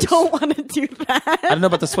Sundays. You don't want to do that. I don't know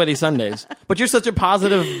about the sweaty Sundays, but you're such a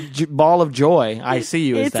positive ball of joy. I see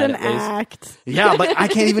you as It's that. an at least. act. Yeah, but I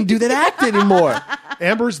can't even do that act anymore.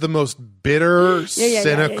 Amber's the most bitter, yeah,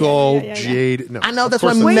 cynical, yeah. jade. No, I know, of that's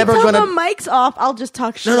course why I'm not. Wait never till gonna- the mic's off. I'll just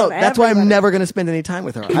talk shit. No, on that's why I'm everybody. never going to spend any time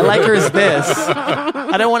with her. I like her as this.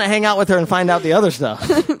 I don't want to hang out with her and find out the other stuff.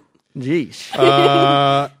 Jeez.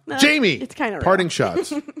 Jamie, it's kinda real. parting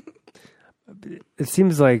shots. It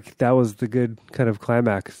seems like that was the good kind of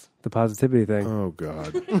climax, the positivity thing. Oh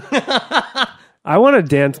God. I want to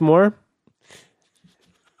dance more.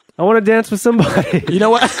 I want to dance with somebody. You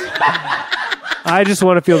know what? I just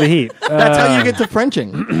want to feel the heat. That's how you get to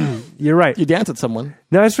Frenching. You're right. You dance with someone.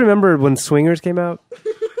 Now I just remember when Swingers came out.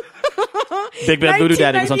 Big Bad Voodoo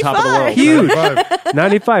Daddy was on top of the world. 1995. Huge.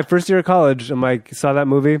 95, first year of college. I'm like, saw that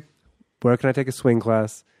movie. Where can I take a swing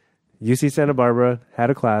class? UC Santa Barbara,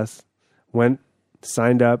 had a class, went,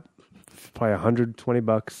 signed up, probably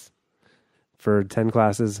 $120 for 10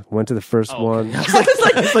 classes, went to the first one. I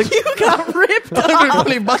was like, you got ripped off.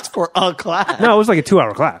 $120 for a class. No, it was like a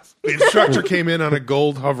 2-hour class. The instructor came in on a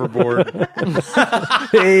gold hoverboard.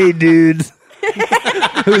 Hey, dudes.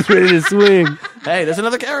 Who's ready to swing? Hey, there's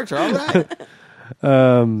another character. All right.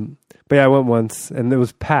 But yeah, I went once, and it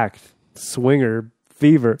was packed. Swinger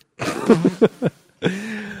fever.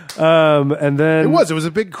 And then It was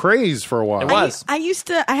a big craze for a while. It was. I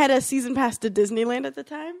had a season pass to Disneyland at the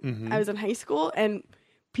time. Mm-hmm. I was in high school, and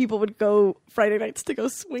people would go Friday nights to go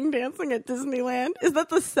swing dancing at Disneyland. Is that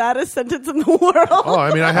the saddest sentence in the world? Oh,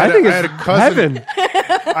 I mean, I I think had it's a cousin.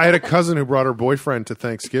 heaven. I had a cousin who brought her boyfriend to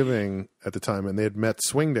Thanksgiving at the time, and they had met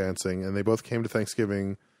swing dancing, and they both came to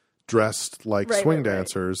Thanksgiving dressed like Right, swing right.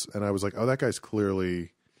 dancers. And I was like, oh, that guy's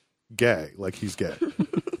clearly gay. Like, he's gay.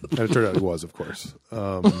 And it turned out he was, of course.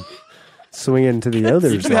 Swinging to the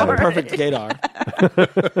others. You have a perfect gaydar.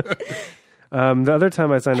 The other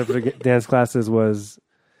time I signed up for dance classes was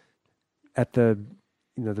at the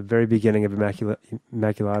very beginning of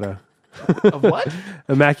Immaculata. Of what?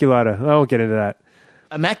 Immaculata. I won't get into that.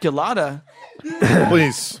 Immaculata.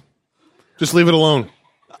 Please. Just leave it alone.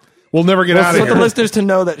 We'll never get out I of want the here. listeners to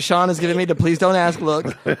know that Sean is giving me the please don't ask look.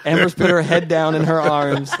 Amber's put her head down in her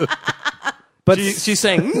arms. But She's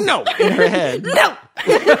saying no in her head. No.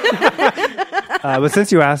 but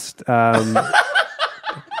since you asked, I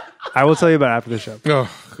will tell you about it after the show. Oh,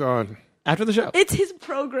 God. After the show. It's his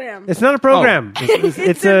program. It's not a program.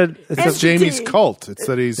 It's It's Jamie's cult. It's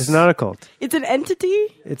that he's... It's not a cult. It's an entity.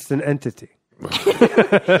 It's an entity.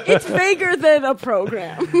 It's bigger than a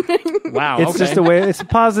program. Wow. It's okay. just a way. It's a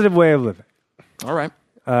positive way of living. All right.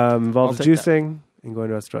 Involves I'll take juicing and going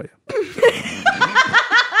to Australia.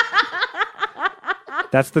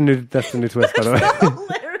 That's the new twist, by the way.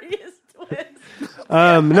 Hilarious twist.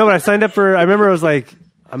 No, but I signed up for. I remember I was like,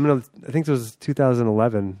 I think it was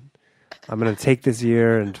 2011. I'm gonna take this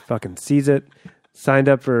year and fucking seize it. Signed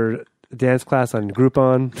up for a dance class on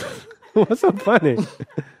Groupon. What's so funny?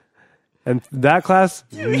 And that class,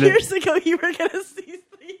 2 years ago, you were gonna seize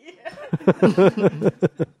the year.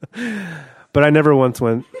 but I never once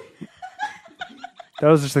went. That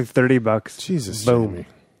was just like $30. Jesus, Boom. Jamie.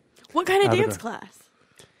 What kind of Out of dance it. class?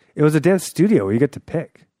 It was a dance studio where you get to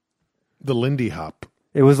pick. The Lindy Hop.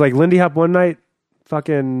 It was like Lindy Hop one night,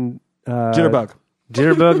 fucking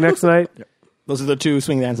Jitterbug next night, Those are the two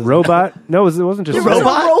swing dances. Robot. No, it wasn't just It was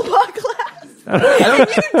Robot? a robot class.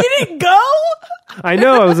 You didn't go? I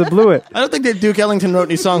know, I blew it. I don't think that Duke Ellington wrote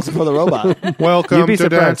any songs before the robot. Welcome You'd be to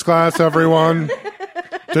surprised. dance class, everyone.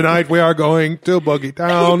 Tonight we are going to Boogie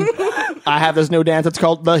Town. I have this new dance. It's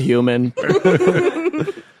called The Human.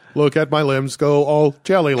 Look at my limbs go all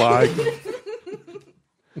jelly-like.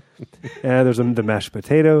 Yeah, there's the mashed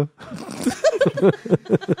potato.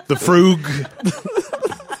 The frug.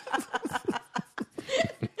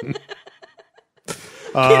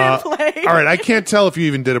 Didn't play. All right, I can't tell if you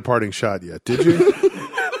even did a parting shot yet. Did you?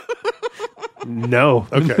 No,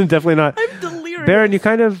 Okay. definitely not. I'm delirious. Baron, you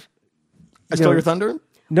kind of I stole your thunder?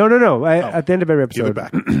 no. At the end of every Give it episode,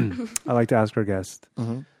 back. I like to ask our guest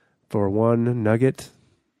for one nugget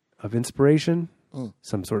of inspiration,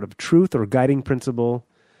 some sort of truth or guiding principle.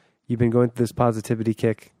 You've been going through this positivity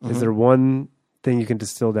kick. Is there one thing you can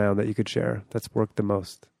distill down that you could share that's worked the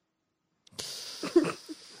most?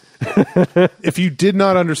 If you did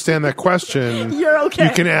not understand that question, You're okay.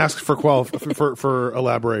 you can ask for for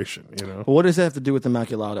elaboration. You know, What does that have to do with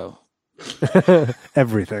Immaculato?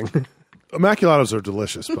 Everything. Immaculatos are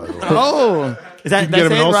delicious, by the way. Oh, is that You can get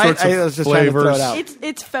them in all right? sorts of I was just trying to throw flavors. it out.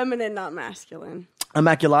 It's feminine, not masculine.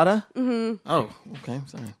 Immaculata? Mm-hmm. Oh, okay.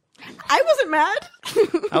 Sorry. I wasn't mad.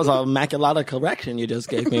 That was a Immaculata correction you just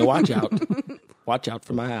gave me. Watch out. Watch out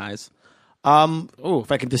for my eyes.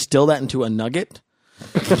 If I could distill that into a nugget.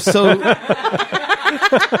 I'm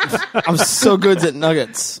so good at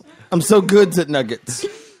nuggets.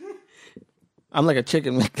 I'm like a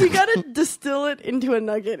chicken. We gotta distill it into a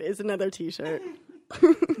nugget is another T-shirt.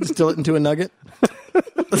 Distill it into a nugget?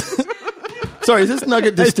 Sorry, is this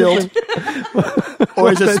nugget distilled?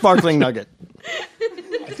 Or is it sparkling nugget?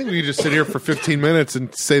 I think we could just sit here for 15 minutes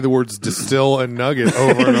and say the words distill and nugget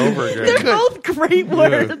over and over again. They're both great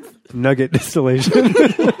words. Nugget distillation.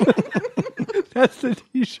 That's the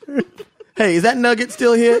T-shirt. Hey, is that nugget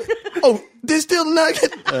still here? Oh, distilled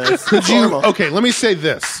nugget? Could you? Okay, let me say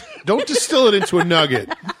this. Don't distill it into a nugget.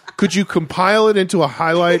 Could you compile it into a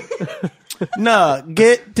highlight?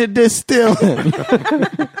 Nugget to distilling.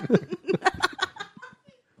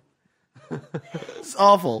 It's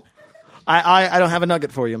awful. I don't have a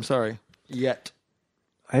nugget for you. I'm sorry. Yet.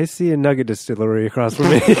 I see a nugget distillery across from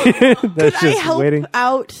me. That's Could I just help waiting.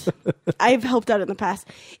 out? I've helped out in the past.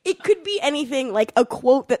 It could be anything like a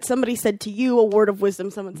quote that somebody said to you, a word of wisdom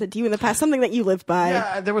someone said to you in the past, something that you lived by.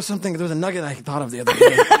 Yeah, there was a nugget I thought of the other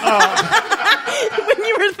day. When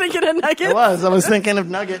you were thinking of nuggets. I was thinking of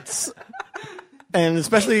nuggets. And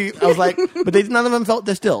especially, I was like, but none of them felt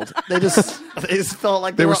distilled. They just felt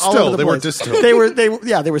like they were all still. over the They were place. distilled.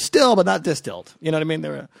 They were still, but not distilled. You know what I mean? They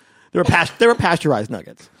were pasteurized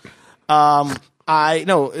nuggets. In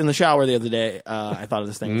the shower the other day, I thought of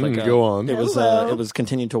this thing. Go on. It was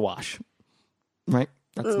continue to wash. Right?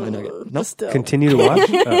 That's my nugget. Nope. Still. Continue to watch?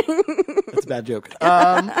 Oh. That's a bad joke.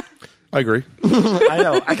 I agree. I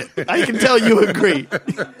know. I can tell you agree.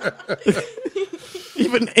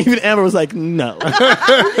 Even Amber was like, no.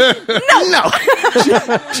 No.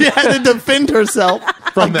 She had to defend herself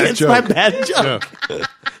From that against joke. my bad joke. Yeah.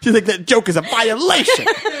 She's like, that joke is a violation.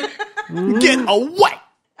 Get away.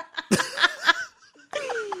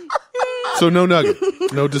 So no nugget,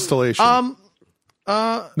 no distillation.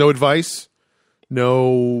 No advice.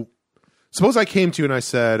 No. Suppose I came to you and I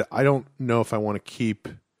said, I don't know if I want to keep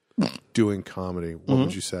doing comedy. What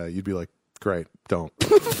would you say? You'd be like, great, don't.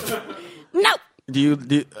 No. Do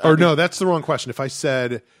you Or no, that's the wrong question. If I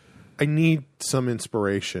said, I need some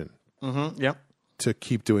inspiration Yep. to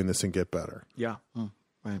keep doing this and get better. Yeah.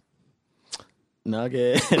 Right.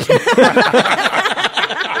 Nugget.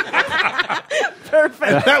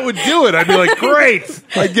 Perfect. That would do it. I'd be like, great.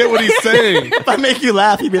 I get what he's saying. If I make you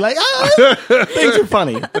laugh, you'd be like, things are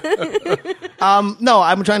funny. No,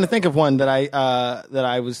 I'm trying to think of one that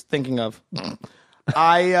I was thinking of.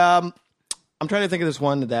 I'm trying to think of this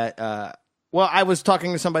one that I was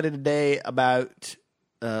talking to somebody today about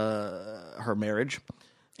her marriage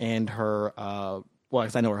and her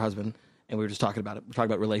because I know her husband, and we were just talking about it. We're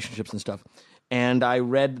talking about relationships and stuff. And I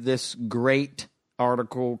read this great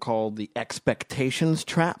article called The Expectations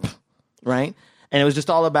Trap, right? And it was just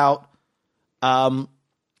all about how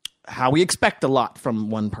we expect a lot from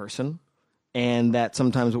one person, and that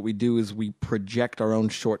sometimes what we do is we project our own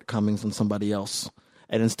shortcomings on somebody else.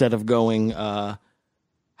 And instead of going, how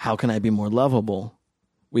can I be more lovable?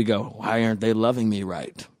 We go, why aren't they loving me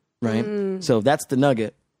right? Right? So that's the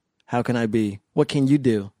nugget. How can I be? What can you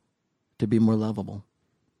do to be more lovable?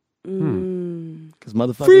 Because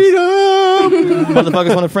motherfuckers... Freedom!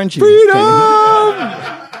 Motherfuckers want to French you. Freedom!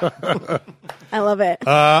 I love it.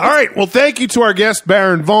 All right. Well, thank you to our guest,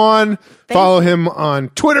 Baron Vaughn. Follow him on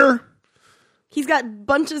Twitter. He's got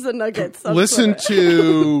bunches of nuggets. Listen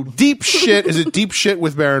to Deep Shit. Is it Deep Shit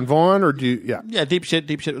with Baron Vaughn? Or Yeah, deep shit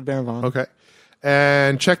with Baron Vaughn. Okay.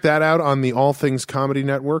 And check that out on the All Things Comedy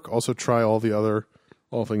Network. Also try all the other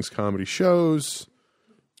All Things Comedy shows.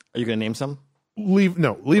 Are you going to name some? Leave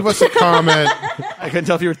us a comment. I couldn't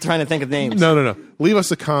tell if you were trying to think of names. No. Leave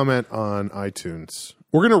us a comment on iTunes.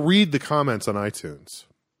 We're going to read the comments on iTunes.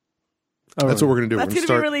 That's what we're going to do. That's going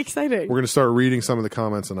to be really exciting. We're going to start reading some of the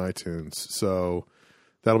comments on iTunes. So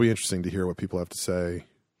that'll be interesting to hear what people have to say.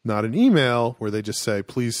 Not an email where they just say,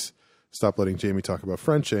 please stop letting Jamie talk about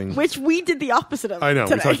Frenching. Which we did the opposite of. I know.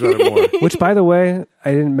 Today. We talked about it more. Which, by the way,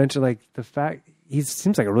 I didn't mention, like, the fact he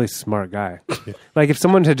seems like a really smart guy. Like, if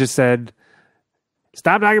someone had just said,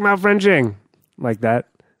 stop talking about Frenching, like that,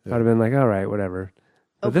 I'd have been like, all right, whatever.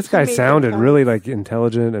 But this guy sounded really, like,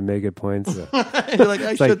 intelligent and made good points. So. You're like,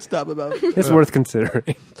 I should stop about it. It's worth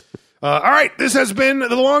considering. All right. This has been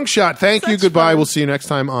The Long Shot. Thank you. Goodbye. fun. We'll see you next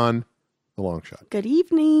time on The Long Shot. Good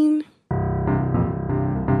evening.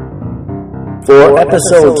 For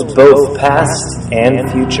episodes both past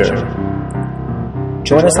and future,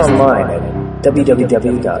 Join us online at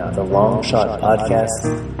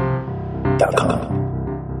www.thelongshotpodcast.com.